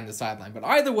concept, sideline to sideline. But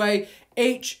either way,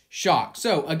 H shock.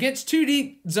 So against 2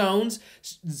 deep zones,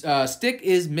 stick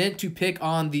is meant to pick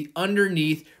on the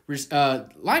underneath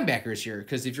linebackers here.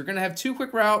 Because if you're going to have 2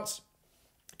 quick routes,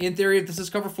 in theory, if this is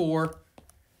cover 4,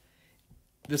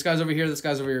 this guy's over here, this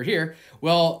guy's over here,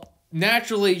 well,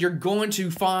 naturally, you're going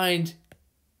to find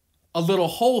a little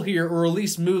hole here, or at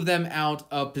least move them out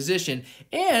of position.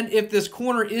 And if this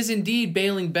corner is indeed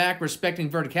bailing back, respecting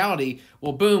verticality,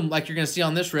 well, boom, like you're going to see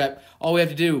on this rep, all we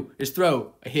have to do is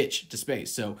throw a hitch to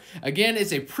space. So again,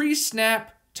 it's a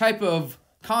pre-snap type of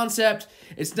concept.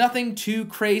 It's nothing too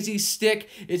crazy stick.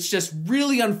 It's just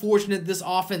really unfortunate this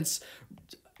offense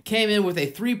came in with a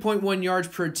 3.1 yards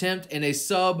per attempt and a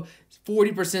sub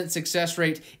 40% success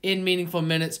rate in meaningful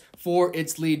minutes for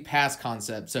its lead pass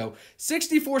concept. So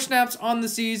 64 snaps on the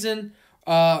season,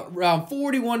 around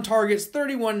 41 targets,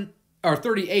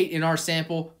 38 in our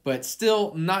sample, but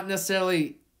still not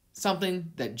necessarily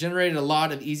something that generated a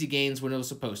lot of easy gains when it was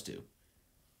supposed to.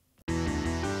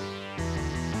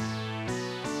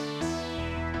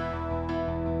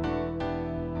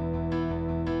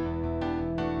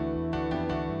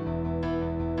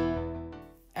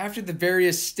 After the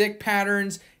various stick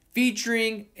patterns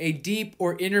featuring a deep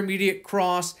or intermediate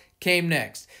cross came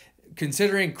next.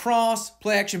 Considering cross,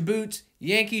 play action boots,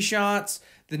 Yankee shots,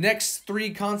 the next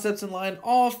 3 concepts in line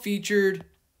all featured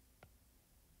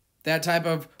that type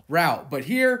of route. But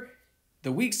here,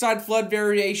 the weak side flood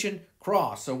variation,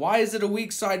 cross. So why is it a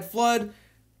weak side flood?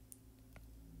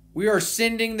 We are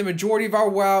sending the majority of our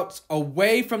routes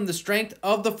away from the strength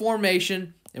of the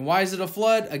formation. And why is it a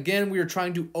flood? Again, we are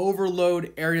trying to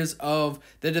overload areas of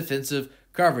the defensive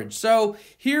coverage. So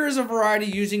here is a variety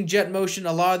using jet motion.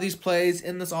 A lot of these plays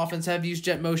in this offense have used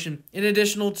jet motion in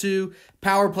addition to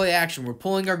power play action. We're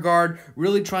pulling our guard,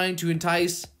 really trying to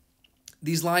entice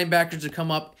these linebackers to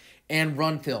come up and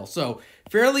run fill. So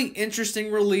fairly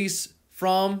interesting release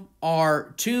from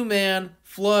our two-man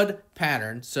flood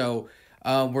pattern. So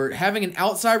we're having an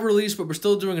outside release, but we're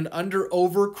still doing an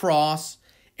under-over cross.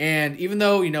 And even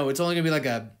though, it's only going to be like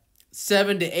a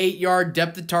 7 to 8 yard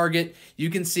depth of target, you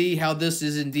can see how this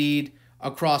is indeed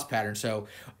a cross pattern. So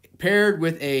paired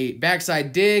with a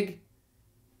backside dig,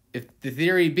 if the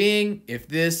theory being, if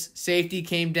this safety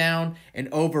came down and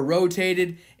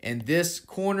over-rotated, and this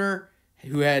corner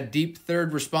who had deep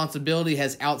third responsibility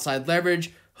has outside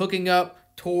leverage, hooking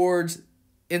up towards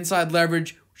inside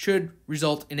leverage should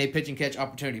result in a pitch and catch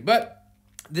opportunity. But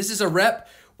this is a rep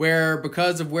where,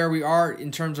 because of where we are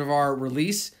in terms of our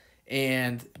release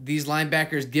and these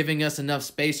linebackers giving us enough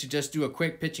space to just do a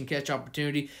quick pitch and catch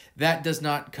opportunity, that does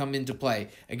not come into play.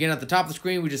 Again, at the top of the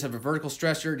screen, we just have a vertical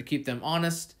stressor to keep them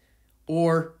honest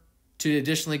or to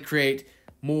additionally create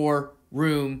more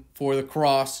room for the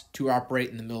cross to operate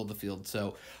in the middle of the field.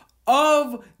 So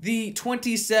of the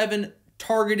 27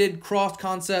 targeted cross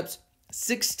concepts,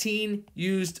 16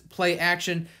 used play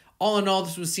action. All in all,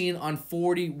 this was seen on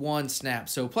 41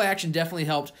 snaps. So play action definitely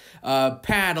helped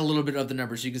pad a little bit of the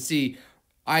numbers. You can see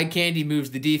eye candy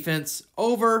moves the defense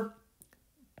over,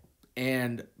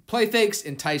 and play fakes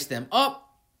entice them up.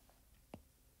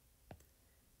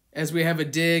 As we have a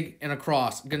dig and a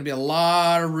cross, going to be a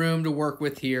lot of room to work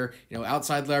with here.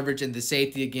 Outside leverage and the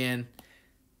safety again,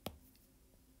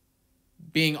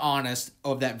 being honest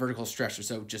of that vertical stretcher.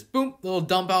 So just boom, little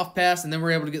dump off pass, and then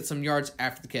we're able to get some yards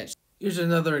after the catch. Here's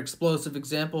another explosive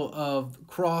example of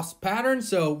cross pattern.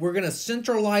 So we're going to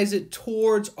centralize it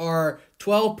towards our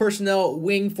 12 personnel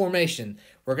wing formation.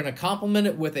 We're going to complement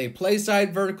it with a play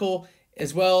side vertical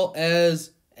as well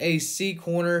as a C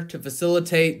corner to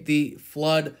facilitate the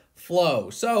flood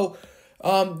flow. So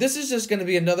this is just going to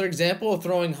be another example of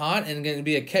throwing hot and going to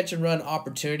be a catch and run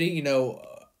opportunity.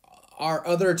 Our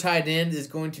other tight end is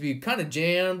going to be kind of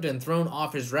jammed and thrown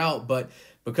off his route, but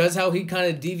because how he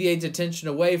kind of deviates attention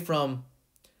away from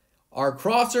our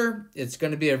crosser, it's going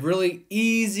to be a really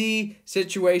easy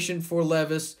situation for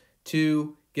Levis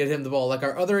to get him the ball. Like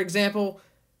our other example,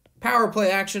 power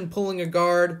play action, pulling a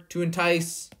guard to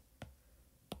entice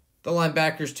the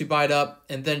linebackers to bite up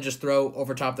and then just throw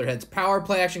over top of their heads. Power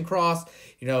play action cross.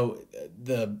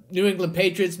 The New England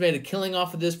Patriots made a killing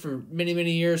off of this for many,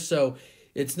 many years, so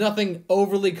it's nothing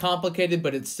overly complicated,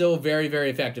 but it's still very,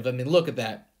 very effective. I mean, look at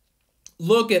that.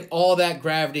 Look at all that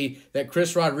gravity that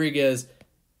Chris Rodriguez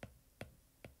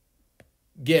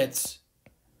gets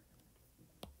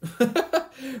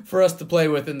for us to play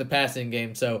with in the passing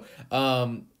game. So,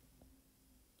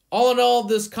 all in all,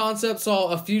 this concept saw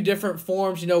a few different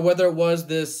forms, whether it was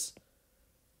this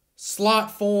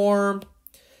slot form,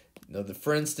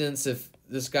 for instance, if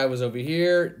this guy was over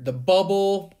here, the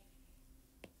bubble,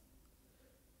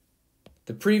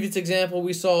 the previous example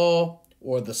we saw,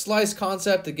 or the slice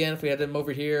concept, again, if we had him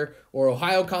over here, or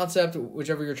Ohio concept,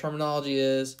 whichever your terminology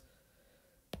is.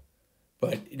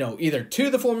 But, either to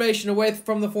the formation, away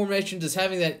from the formation, just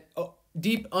having that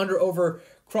deep under-over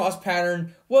cross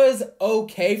pattern was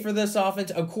okay for this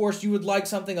offense. Of course, you would like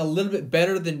something a little bit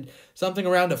better than something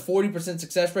around a 40%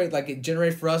 success rate like it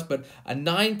generated for us, but a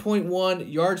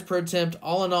 9.1 yards per attempt,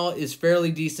 all in all, is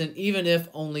fairly decent, even if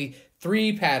only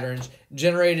 3 patterns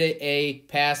generated a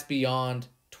pass beyond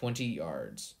 20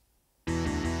 yards.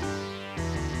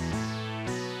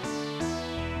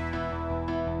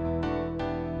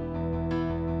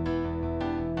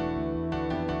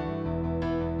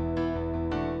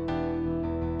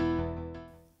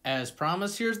 As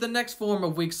promised, here's the next form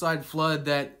of weak side flood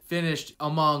that finished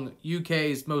among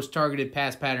UK's most targeted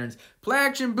pass patterns. Play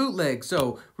action bootleg.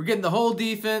 So we're getting the whole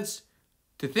defense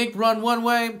to think run one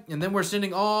way, and then we're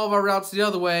sending all of our routes the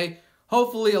other way,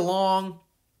 hopefully along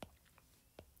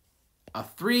a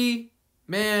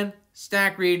 3-man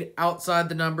stack read outside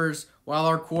the numbers while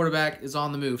our quarterback is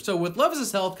on the move. So with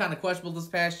Levis' health kind of questionable this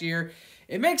past year,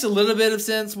 it makes a little bit of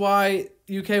sense why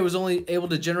UK was only able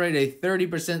to generate a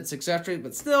 30% success rate,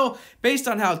 but still, based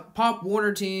on how Pop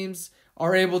Warner teams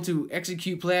are able to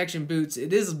execute play-action boots,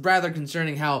 it is rather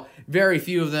concerning how very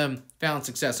few of them found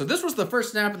success. So this was the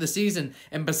first snap of the season,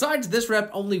 and besides this rep,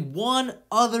 only one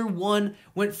other one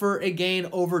went for a gain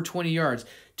over 20 yards.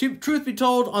 Truth be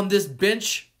told, on this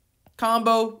bench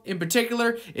combo in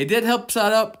particular, it did help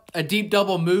set up a deep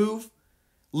double move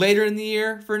later in the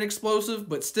year for an explosive,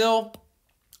 but still,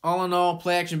 all in all,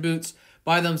 play-action boots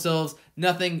by themselves.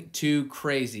 Nothing too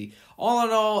crazy. All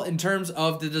in all, in terms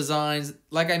of the designs,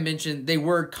 like I mentioned, they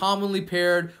were commonly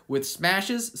paired with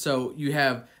smashes. So you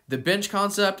have the bench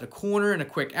concept, a corner and a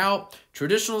quick out,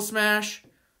 traditional smash,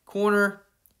 corner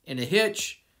and a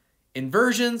hitch,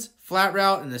 inversions, flat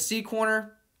route and a C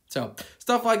corner. So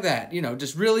stuff like that, you know,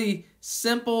 just really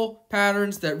simple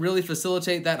patterns that really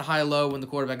facilitate that high-low when the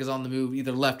quarterback is on the move,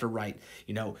 either left or right.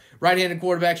 You know, right-handed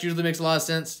quarterbacks usually makes a lot of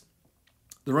sense.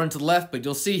 The run to the left, but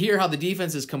you'll see here how the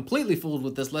defense is completely fooled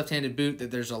with this left-handed boot,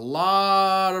 that there's a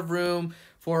lot of room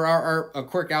for a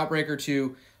quick outbreaker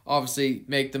to obviously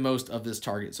make the most of this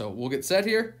target. So we'll get set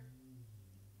here.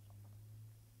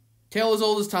 Tail as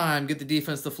old as time, get the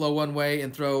defense to flow one way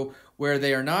and throw where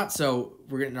they are not. So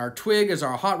we're getting our twig as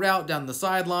our hot route down the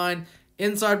sideline,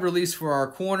 inside release for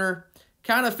our corner,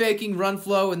 kind of faking run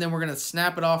flow, and then we're going to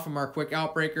snap it off from our quick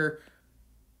outbreaker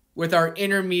with our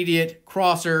intermediate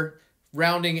crosser,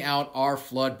 rounding out our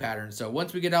flood pattern. So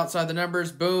once we get outside the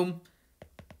numbers, boom,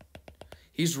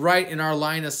 he's right in our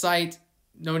line of sight.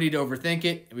 No need to overthink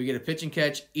it. We get a pitch and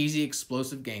catch, easy,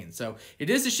 explosive gain. So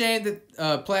it is a shame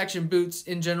that play action boots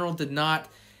in general did not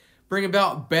bring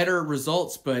about better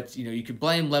results, but you know, you could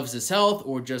blame Levis's health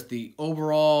or just the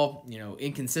overall, you know,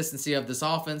 inconsistency of this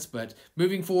offense. But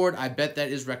moving forward, I bet that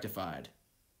is rectified.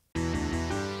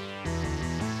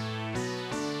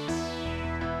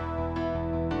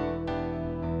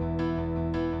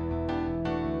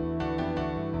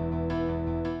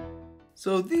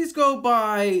 So these go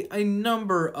by a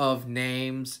number of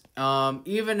names.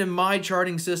 Even in my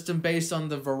charting system, based on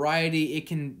the variety, it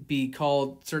can be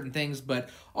called certain things.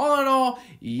 But all in all,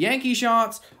 Yankee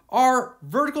Shots are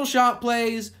vertical shot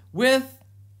plays with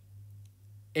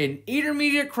an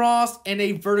intermediate cross and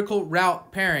a vertical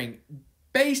route pairing.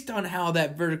 Based on how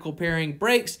that vertical pairing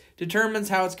breaks, determines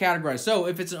how it's categorized. So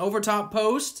if it's an overtop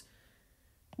post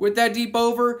with that deep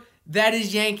over, that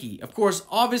is Yankee. Of course,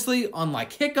 obviously,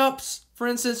 unlike hiccups, for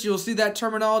instance, you'll see that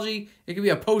terminology. It could be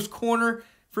a post corner.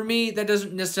 For me, that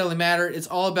doesn't necessarily matter. It's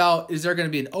all about, is there going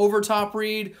to be an overtop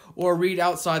read or a read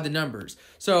outside the numbers?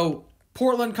 So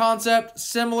Portland concept,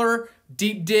 similar,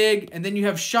 deep dig, and then you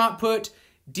have shot put,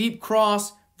 deep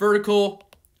cross, vertical,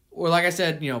 or like I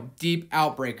said, you know, deep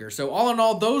outbreaker. So all in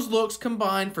all, those looks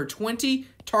combined for 20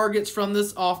 targets from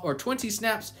this or 20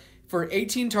 snaps for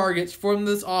 18 targets from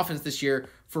this offense this year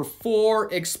for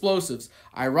 4 explosives.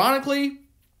 Ironically,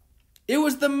 it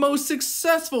was the most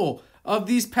successful of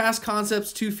these past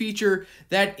concepts to feature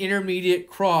that intermediate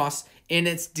cross in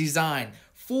its design.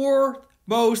 4th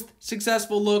most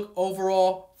successful look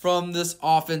overall from this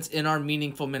offense in our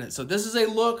meaningful minutes. So this is a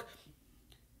look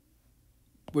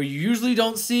where you usually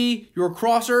don't see your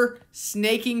crosser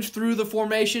snaking through the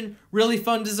formation. Really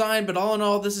fun design, but all in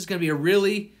all, this is going to be a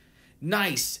really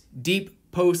nice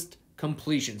deep post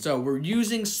completion. So we're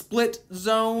using split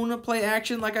zone play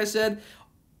action, like I said.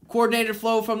 Coordinated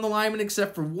flow from the lineman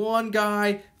except for one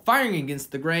guy firing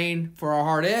against the grain for our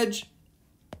hard edge.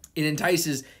 It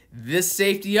entices this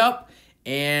safety up,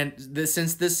 and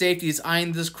since this safety is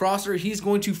eyeing this crosser, he's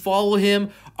going to follow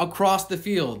him across the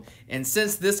field. And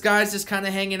since this guy's just kind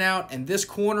of hanging out and this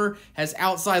corner has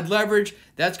outside leverage,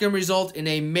 that's going to result in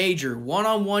a major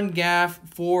one-on-one gaff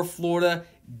for Florida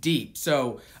deep.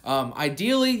 So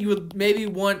ideally, you would maybe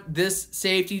want this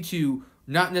safety to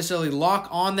not necessarily lock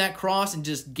on that cross and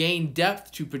just gain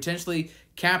depth to potentially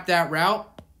cap that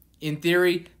route. In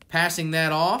theory, passing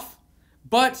that off.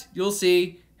 But you'll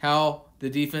see how the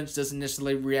defense doesn't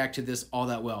necessarily react to this all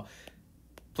that well.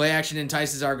 Play action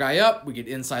entices our guy up. We get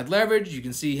inside leverage. You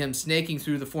can see him snaking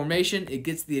through the formation. It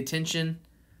gets the attention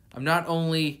of not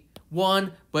only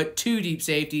 1, but 2 deep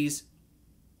safeties.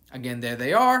 Again, there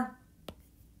they are.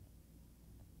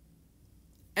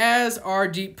 As our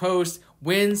deep post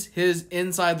wins his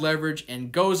inside leverage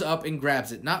and goes up and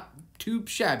grabs it. Not too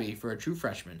shabby for a true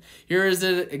freshman. Here is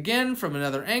it again from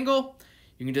another angle.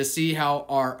 You can just see how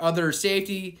our other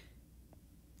safety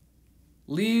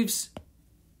leaves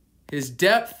his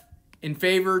depth in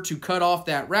favor to cut off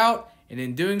that route. And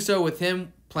in doing so, with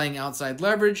him playing outside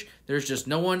leverage, there's just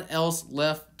no one else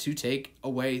left to take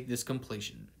away this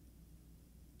completion.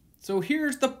 So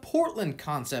here's the Portland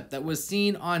concept that was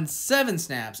seen on 7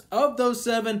 snaps. Of those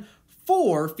 7,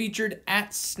 4 featured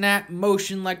at snap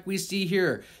motion like we see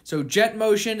here. So jet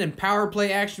motion and power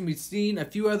play action, we've seen a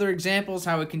few other examples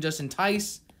how it can just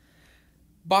entice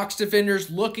box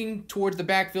defenders looking towards the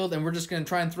backfield, and we're just going to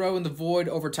try and throw in the void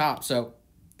over top. So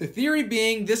the theory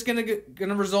being this is going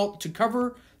to result to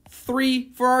cover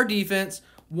 3 for our defense.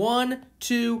 1,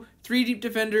 2, 3 deep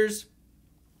defenders,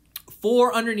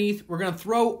 4 underneath. We're going to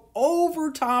throw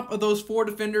over top of those 4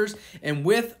 defenders, and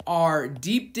with our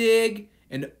deep dig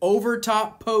an over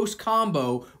top post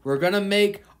combo, we're going to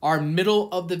make our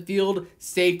middle of the field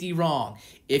safety wrong.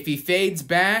 If he fades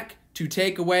back to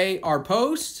take away our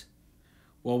post,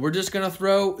 well, we're just going to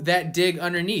throw that dig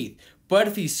underneath. But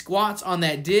if he squats on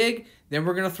that dig, then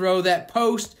we're going to throw that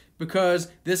post because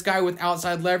this guy with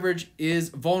outside leverage is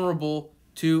vulnerable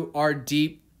to our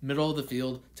deep middle of the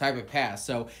field type of pass.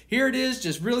 So here it is,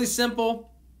 just really simple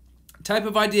type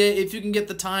of idea. If you can get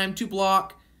the time to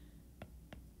block.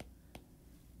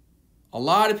 A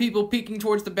lot of people peeking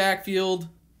towards the backfield,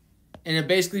 and it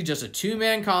basically just a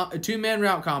two-man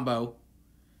route combo.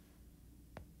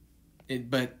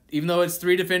 But even though it's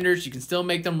 3 defenders, you can still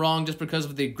make them wrong just because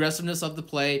of the aggressiveness of the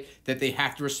play that they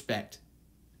have to respect.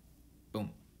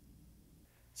 Boom.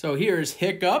 So here's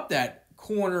hiccup, that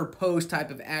corner post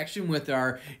type of action with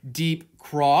our deep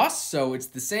cross. So it's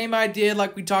the same idea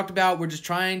like we talked about. We're just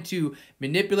trying to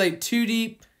manipulate 2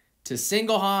 deep to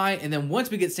single high, and then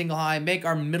once we get single high, make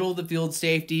our middle of the field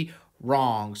safety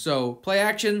wrong. So play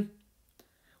action,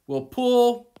 we'll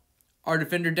pull our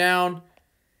defender down,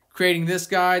 creating this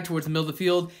guy towards the middle of the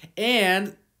field,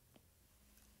 and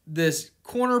this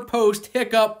corner post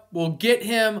hiccup will get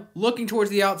him looking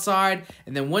towards the outside,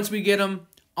 and then once we get him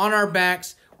on our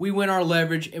backs, we win our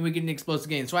leverage and we get an explosive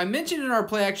gain. So I mentioned in our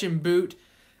play action boot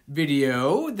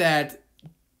video that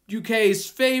UK's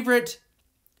favorite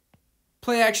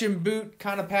play action boot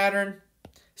kind of pattern,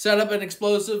 set up an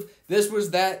explosive. This was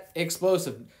that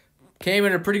explosive. Came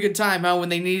in a pretty good time when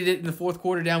they needed it in the fourth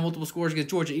quarter, down multiple scores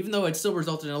against Georgia. Even though it still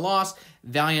resulted in a loss,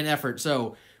 valiant effort.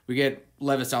 So we get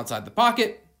Levis outside the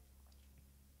pocket.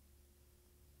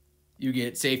 You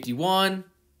get safety 1.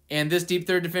 And this deep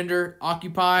third defender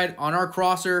occupied on our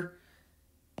crosser.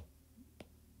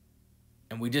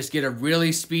 And we just get a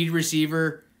really speedy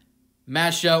receiver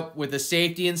matched up with a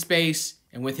safety in space.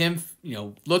 And with him,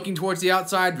 looking towards the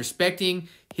outside, respecting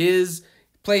his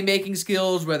playmaking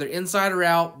skills, whether inside or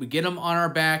out, we get him on our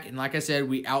back. And like I said,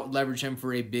 we out-leverage him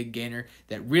for a big gainer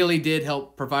that really did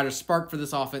help provide a spark for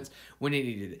this offense when it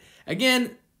needed it.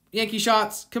 Again, Yankee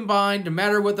Shots combined, no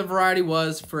matter what the variety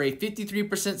was, for a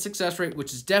 53% success rate,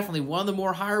 which is definitely one of the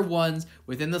more higher ones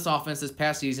within this offense this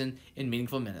past season in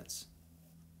meaningful minutes.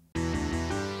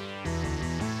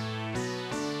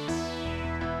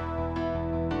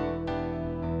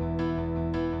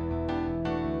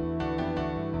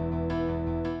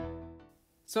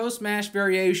 So smash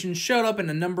variations showed up in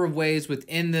a number of ways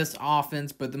within this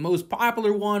offense, but the most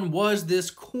popular one was this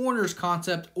corners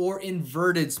concept or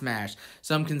inverted smash.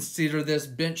 Some consider this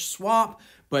bench swap,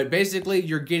 but basically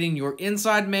you're getting your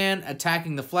inside man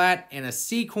attacking the flat and a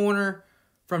C corner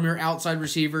from your outside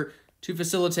receiver to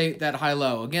facilitate that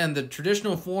high-low. Again, the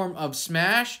traditional form of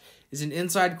smash is an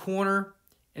inside corner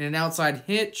and an outside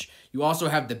hitch. You also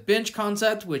have the bench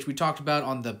concept, which we talked about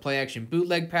on the play-action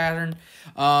bootleg pattern.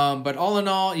 But all in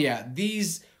all, yeah,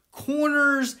 these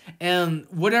corners and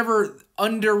whatever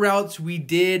under routes we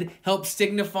did help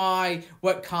signify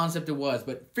what concept it was,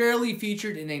 but fairly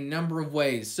featured in a number of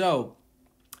ways. So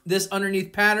this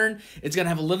underneath pattern, it's going to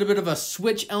have a little bit of a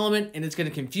switch element, and it's going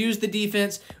to confuse the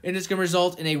defense, and it's going to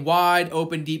result in a wide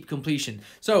open deep completion.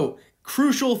 So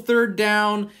crucial third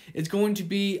down, it's going to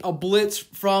be a blitz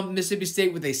from Mississippi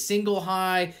State with a single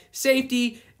high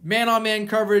safety, man-on-man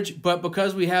coverage, but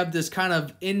because we have this kind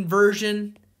of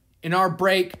inversion in our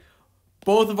break,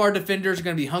 both of our defenders are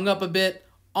going to be hung up a bit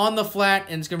on the flat,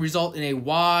 and it's going to result in a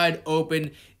wide open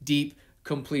deep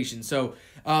completion. So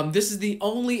this is the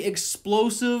only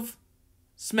explosive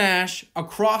smash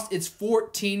across its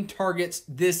 14 targets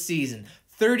this season.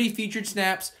 30 featured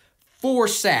snaps, 4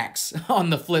 sacks on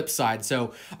the flip side.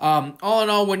 So all in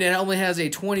all, when it only has a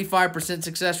 25%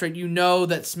 success rate, you know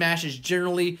that smashes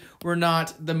generally were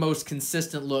not the most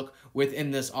consistent look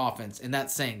within this offense, and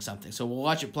that's saying something. So we'll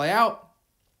watch it play out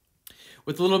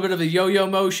with a little bit of a yo-yo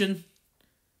motion,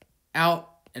 out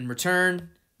and return,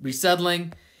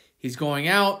 resettling. He's going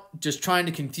out, just trying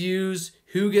to confuse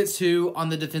who gets who on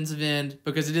the defensive end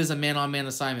because it is a man-on-man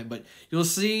assignment. But you'll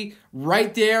see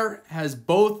right there has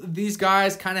both of these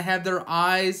guys kind of have their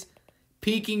eyes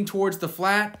peeking towards the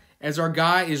flat as our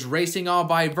guy is racing all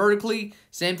by vertically.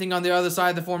 Same thing on the other side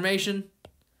of the formation.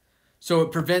 So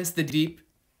it prevents the deep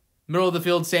middle of the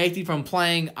field safety from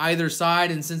playing either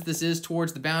side. And since this is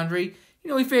towards the boundary,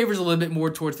 he favors a little bit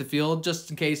more towards the field just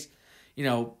in case,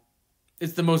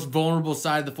 it's the most vulnerable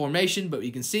side of the formation. But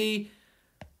you can see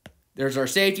there's our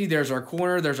safety, there's our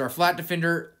corner, there's our flat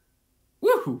defender.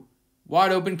 Woohoo!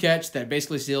 Wide open catch that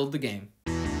basically sealed the game.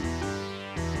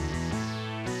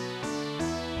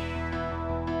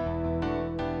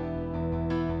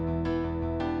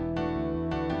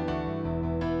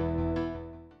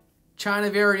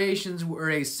 China variations were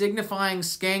a signifying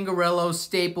Scangarello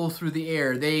staple through the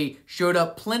air. They showed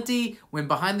up plenty when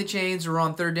behind the chains or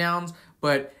on third downs,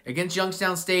 but against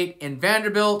Youngstown State and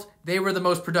Vanderbilt, they were the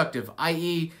most productive,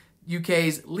 i.e.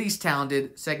 UK's least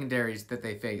talented secondaries that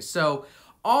they faced. So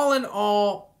all in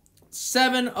all,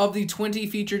 7 of the 20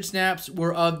 featured snaps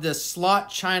were of the slot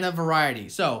China variety.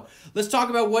 So let's talk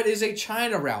about what is a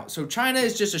China route. So China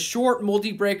is just a short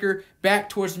multi-breaker back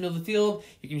towards the middle of the field.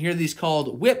 You can hear these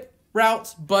called whip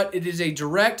routes, but it is a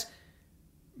direct,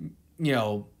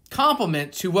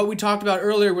 complement to what we talked about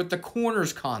earlier with the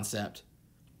corners concept.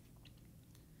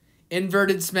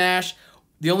 Inverted smash,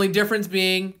 the only difference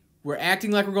being we're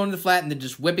acting like we're going to the flat and then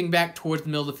just whipping back towards the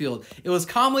middle of the field. It was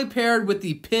commonly paired with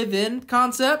the piv-in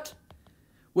concept,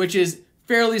 which is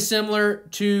fairly similar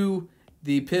to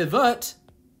the pivot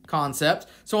concept.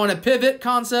 So on a pivot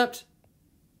concept,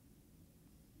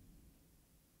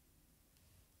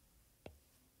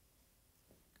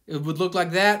 it would look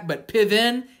like that, but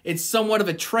piv-in, it's somewhat of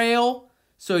a trail.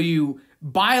 So you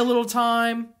buy a little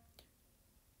time,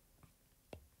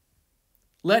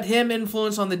 let him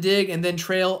influence on the dig, and then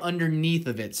trail underneath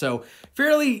of it. So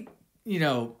fairly,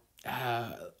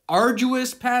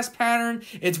 arduous pass pattern.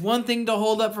 It's one thing to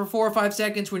hold up for 4 or 5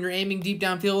 seconds when you're aiming deep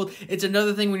downfield. It's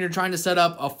another thing when you're trying to set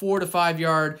up a 4 to 5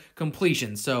 yard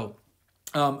completion. So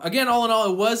again, all in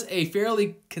all, it was a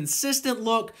fairly consistent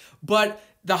look, but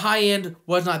the high end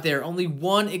was not there. Only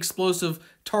one explosive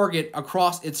target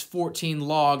across its 14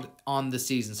 logged on the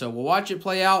season. So we'll watch it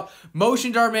play out.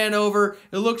 Motioned our man over.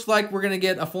 It looks like we're going to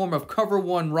get a form of cover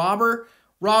 1 robber.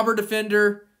 Robber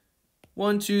defender.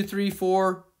 1, 2, 3,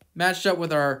 4. Matched up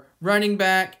with our running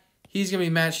back. He's going to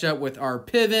be matched up with our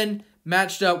pivot.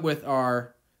 Matched up with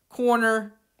our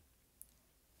corner.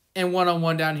 And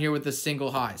one-on-one down here with the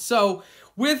single high. So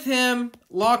with him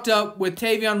locked up with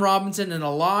Tavion Robinson and a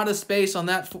lot of space on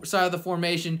that side of the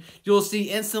formation, you'll see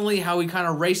instantly how he kind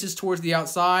of races towards the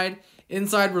outside.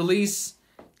 Inside release,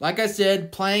 like I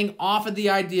said, playing off of the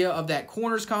idea of that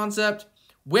corners concept,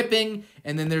 whipping,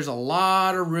 and then there's a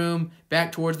lot of room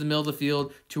back towards the middle of the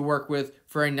field to work with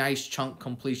for a nice chunk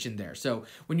completion there. So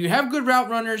when you have good route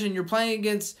runners and you're playing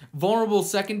against vulnerable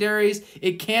secondaries,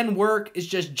 it can work. It's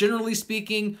just generally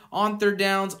speaking, on third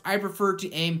downs, I prefer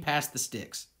to aim past the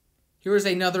sticks. Here is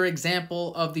another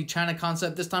example of the China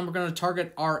concept. This time we're going to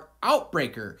target our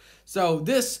outbreaker. So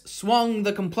this swung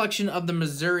the complexion of the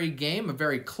Missouri game, a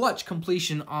very clutch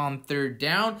completion on third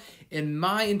down. In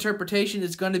my interpretation,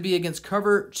 it's going to be against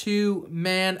cover 2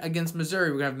 man against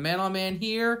Missouri. We're going to have man-on-man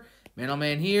here,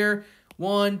 man-on-man here,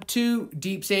 1, 2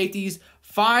 deep safeties,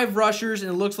 5 rushers,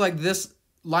 and it looks like this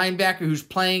linebacker who's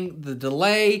playing the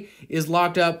delay is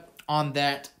locked up on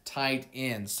that tight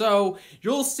end. So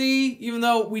you'll see, even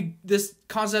though this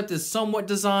concept is somewhat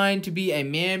designed to be a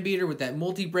man beater with that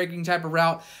multi-breaking type of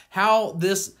route, how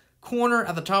this corner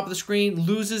at the top of the screen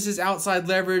loses his outside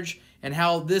leverage and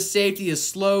how this safety is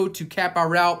slow to cap our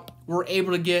route, we're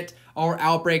able to get our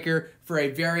outbreaker for a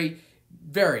very,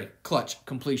 very clutch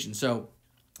completion. So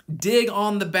dig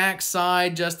on the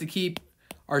backside just to keep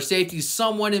our safety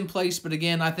somewhat in place, but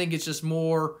again, I think it's just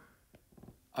more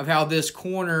of how this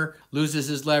corner loses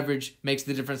his leverage, makes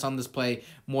the difference on this play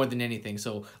more than anything.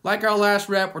 So like our last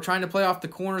rep, we're trying to play off the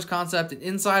corners concept, an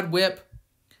inside whip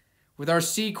with our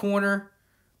C corner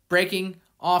breaking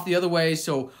off the other way.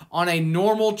 So on a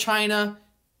normal China,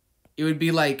 it would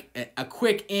be like a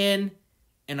quick in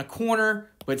and a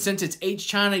corner, but since it's H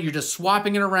China, you're just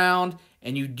swapping it around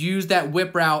and you use that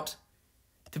whip route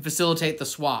to facilitate the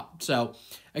swap. So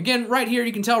again, right here,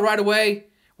 you can tell right away,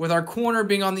 with our corner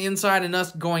being on the inside and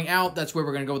us going out, that's where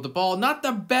we're going to go with the ball. Not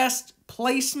the best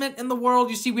placement in the world.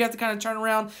 You see, we have to kind of turn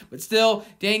around, but still,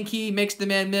 Dan Key makes the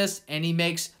man miss, and he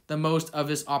makes the most of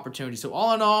his opportunity. So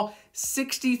all in all,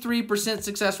 63%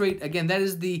 success rate. Again, that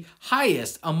is the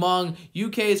highest among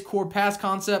UK's core pass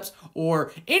concepts,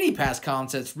 or any pass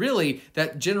concepts, really,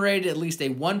 that generated at least a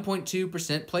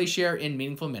 1.2% play share in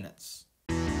meaningful minutes.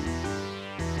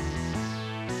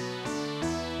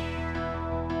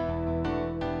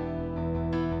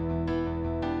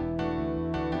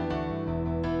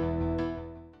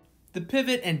 The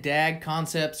pivot and dag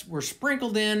concepts were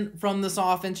sprinkled in from this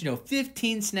offense.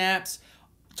 15 snaps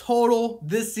total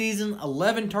this season,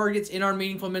 11 targets in our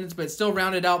meaningful minutes, but still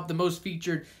rounded out the most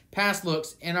featured pass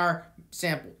looks in our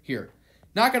sample here.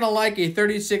 Not going to like a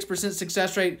 36%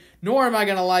 success rate, nor am I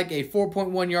going to like a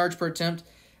 4.1 yards per attempt,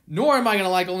 nor am I going to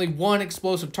like only one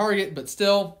explosive target, but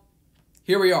still,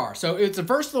 here we are. So it's a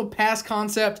versatile pass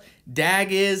concept.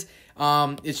 Dag is.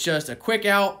 It's just a quick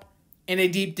out and a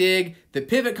deep dig. The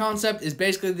pivot concept is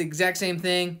basically the exact same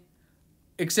thing,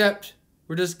 except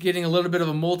we're just getting a little bit of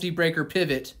a multi-breaker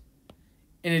pivot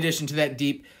in addition to that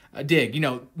deep dig. You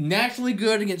know, naturally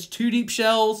good against two deep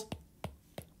shells.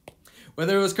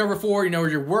 Whether it was cover 4, you know, where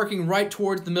you're working right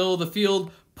towards the middle of the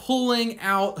field, pulling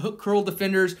out hook curl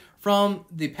defenders from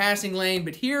the passing lane.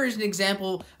 But here is an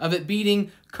example of it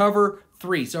beating cover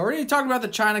 3. So already talked about the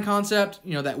China concept,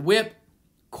 you know, that whip,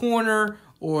 corner,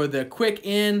 or the quick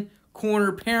in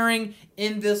corner pairing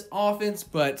in this offense.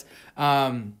 But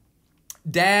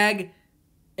dag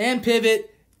and pivot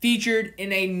featured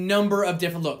in a number of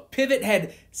different looks. Pivot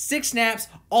had 6 snaps,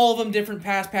 all of them different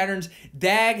pass patterns.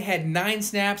 Dag had 9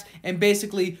 snaps and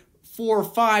basically 4 or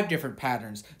 5 different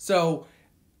patterns. So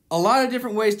a lot of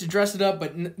different ways to dress it up,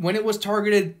 but when it was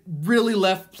targeted, really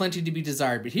left plenty to be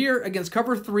desired. But here against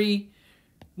cover 3,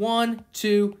 1,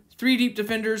 2, 3 deep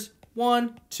defenders,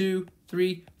 1, 2,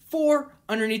 3, 4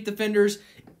 underneath defenders.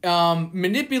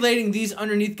 Manipulating these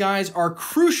underneath guys are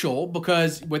crucial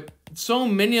because with so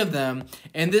many of them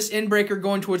and this end breaker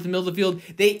going towards the middle of the field,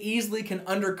 they easily can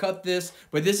undercut this,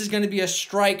 but this is going to be a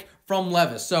strike from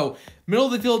Levis. So middle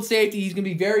of the field safety, he's going to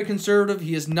be very conservative.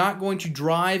 He is not going to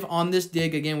drive on this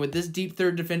dig. Again, with this deep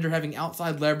third defender having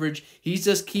outside leverage, he's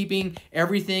just keeping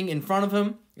everything in front of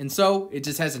him. And so it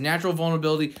just has a natural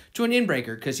vulnerability to an end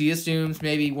breaker because he assumes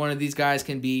maybe one of these guys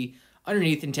can be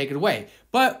underneath and take it away.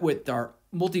 But with our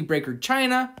multi-breaker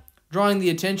China drawing the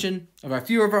attention of a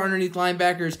few of our underneath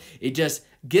linebackers, it just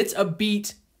gets a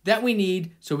beat that we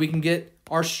need so we can get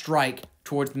our strike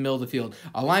towards the middle of the field.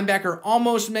 A linebacker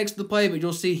almost makes the play, but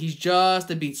you'll see he's just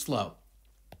a beat slow.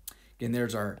 Again,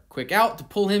 there's our quick out to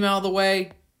pull him out of the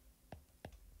way.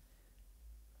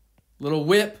 Little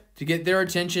whip to get their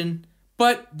attention,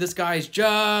 but this guy's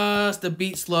just a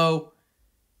beat slow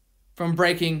from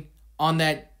breaking on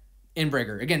that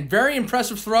inbreaker. Again, very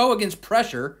impressive throw against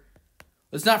pressure.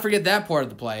 Let's not forget that part of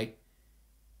the play.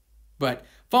 But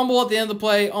fumble at the end of the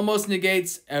play almost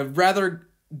negates a rather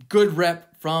good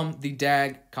rep from the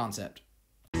dag concept.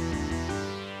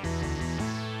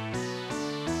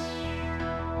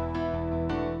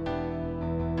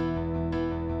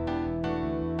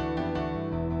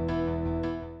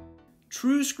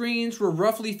 True screens were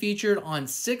roughly featured on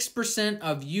 6%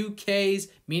 of UK's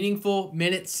meaningful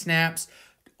minute snaps.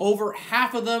 Over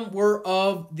half of them were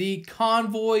of the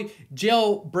Convoy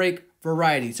jailbreak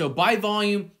variety. So by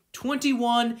volume,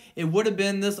 21, it would have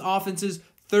been this offense's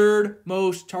third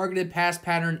most targeted pass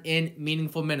pattern in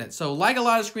meaningful minutes. So like a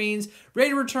lot of screens,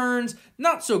 rate of returns,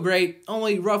 not so great.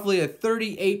 Only roughly a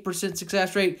 38%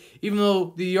 success rate, even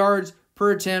though the yards per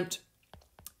attempt,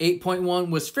 8.1,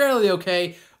 was fairly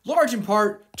okay. Large in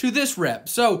part to this rep.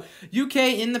 So UK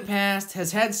in the past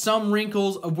has had some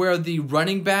wrinkles of where the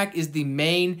running back is the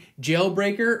main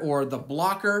jailbreaker or the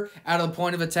blocker out of the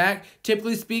point of attack.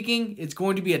 Typically speaking, it's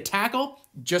going to be a tackle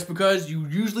just because you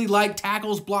usually like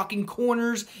tackles blocking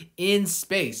corners in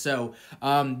space. So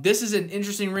this is an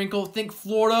interesting wrinkle. Think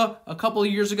Florida a couple of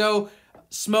years ago,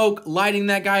 smoke lighting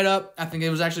that guy up. I think it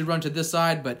was actually run to this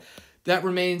side, but that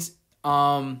remains...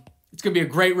 it's going to be a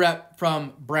great rep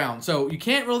from Brown. So you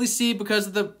can't really see because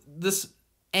of this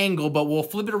angle, but we'll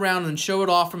flip it around and show it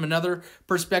off from another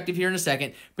perspective here in a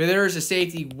second. But there is a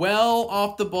safety well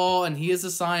off the ball, and he is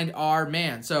assigned our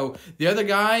man. So the other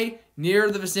guy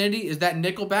near the vicinity is that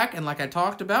nickelback, and like I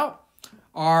talked about,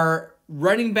 our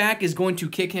running back is going to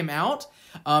kick him out.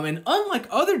 And unlike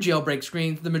other jailbreak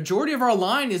screens, the majority of our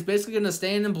line is basically going to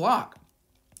stay in and block.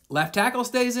 Left tackle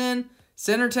stays in,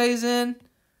 center stays in,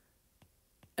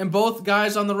 and both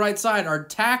guys on the right side, our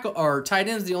tight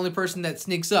end is the only person that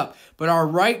sneaks up. But our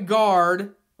right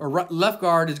guard or left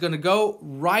guard is going to go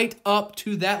right up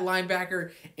to that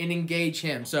linebacker and engage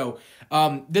him. So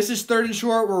this is third and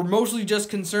short. We're mostly just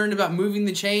concerned about moving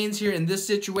the chains here in this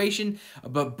situation.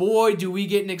 But boy, do we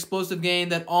get an explosive game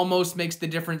that almost makes the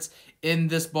difference in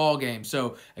this ball game.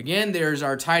 So again, there's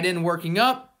our tight end working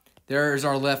up. There's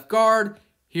our left guard.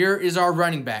 Here is our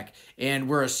running back. And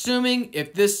we're assuming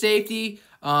if this safety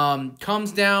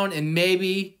comes down and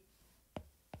maybe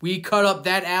we cut up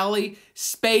that alley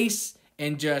space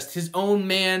and just his own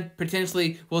man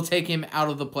potentially will take him out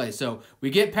of the play. So we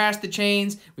get past the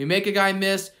chains, we make a guy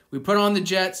miss, we put on the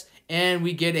jets, and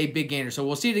we get a big gainer. So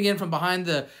we'll see it again from behind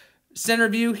the center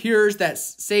view. Here's that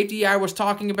safety I was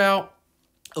talking about,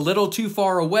 a little too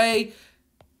far away.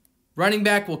 Running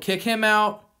back will kick him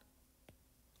out.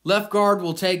 Left guard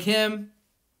will take him.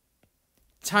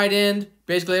 Tight end,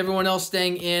 basically everyone else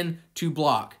staying in to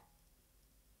block.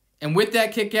 And with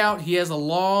that kick out, he has a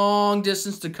long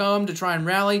distance to come to try and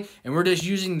rally, and we're just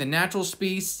using the natural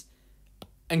space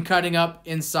and cutting up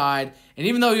inside. And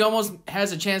even though he almost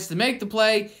has a chance to make the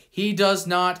play, he does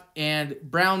not, and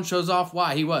Brown shows off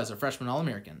why he was a freshman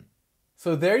All-American.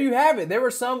 So there you have it. There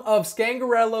were some of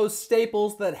Scangarello's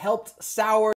staples that helped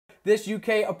sour this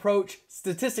UK approach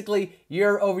statistically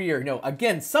year over year. You know,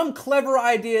 again, some clever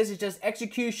ideas. It's just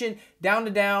execution down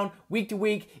to down, week to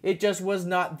week. It just was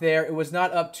not there. It was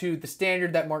not up to the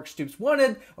standard that Mark Stoops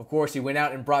wanted. Of course, he went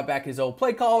out and brought back his old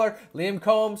play caller, Liam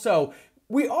Combs. So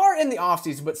we are in the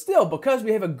offseason, but still, because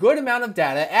we have a good amount of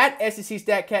data at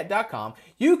secstatcat.com,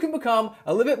 you can become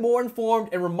a little bit more informed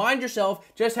and remind yourself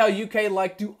just how UK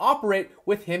like to operate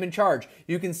with him in charge.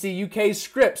 You can see UK's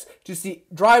scripts to see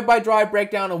drive-by-drive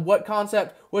breakdown of what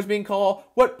concept was being called,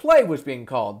 what play was being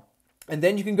called. And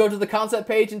then you can go to the concept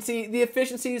page and see the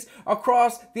efficiencies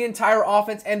across the entire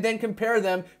offense and then compare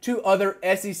them to other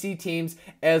SEC teams,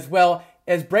 as well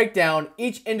as break down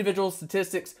each individual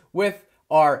statistics with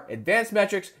our advanced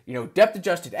metrics, you know, depth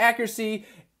adjusted accuracy,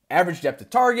 average depth of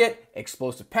target,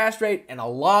 explosive pass rate, and a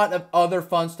lot of other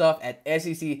fun stuff at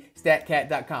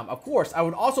secstatcat.com. Of course, I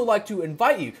would also like to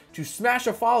invite you to smash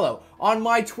a follow on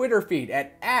my Twitter feed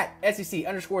at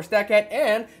 @SEC_StatCat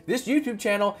and this YouTube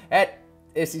channel at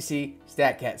SEC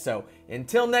StatCat. So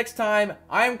until next time,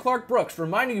 I am Clark Brooks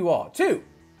reminding you all to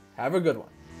have a good one.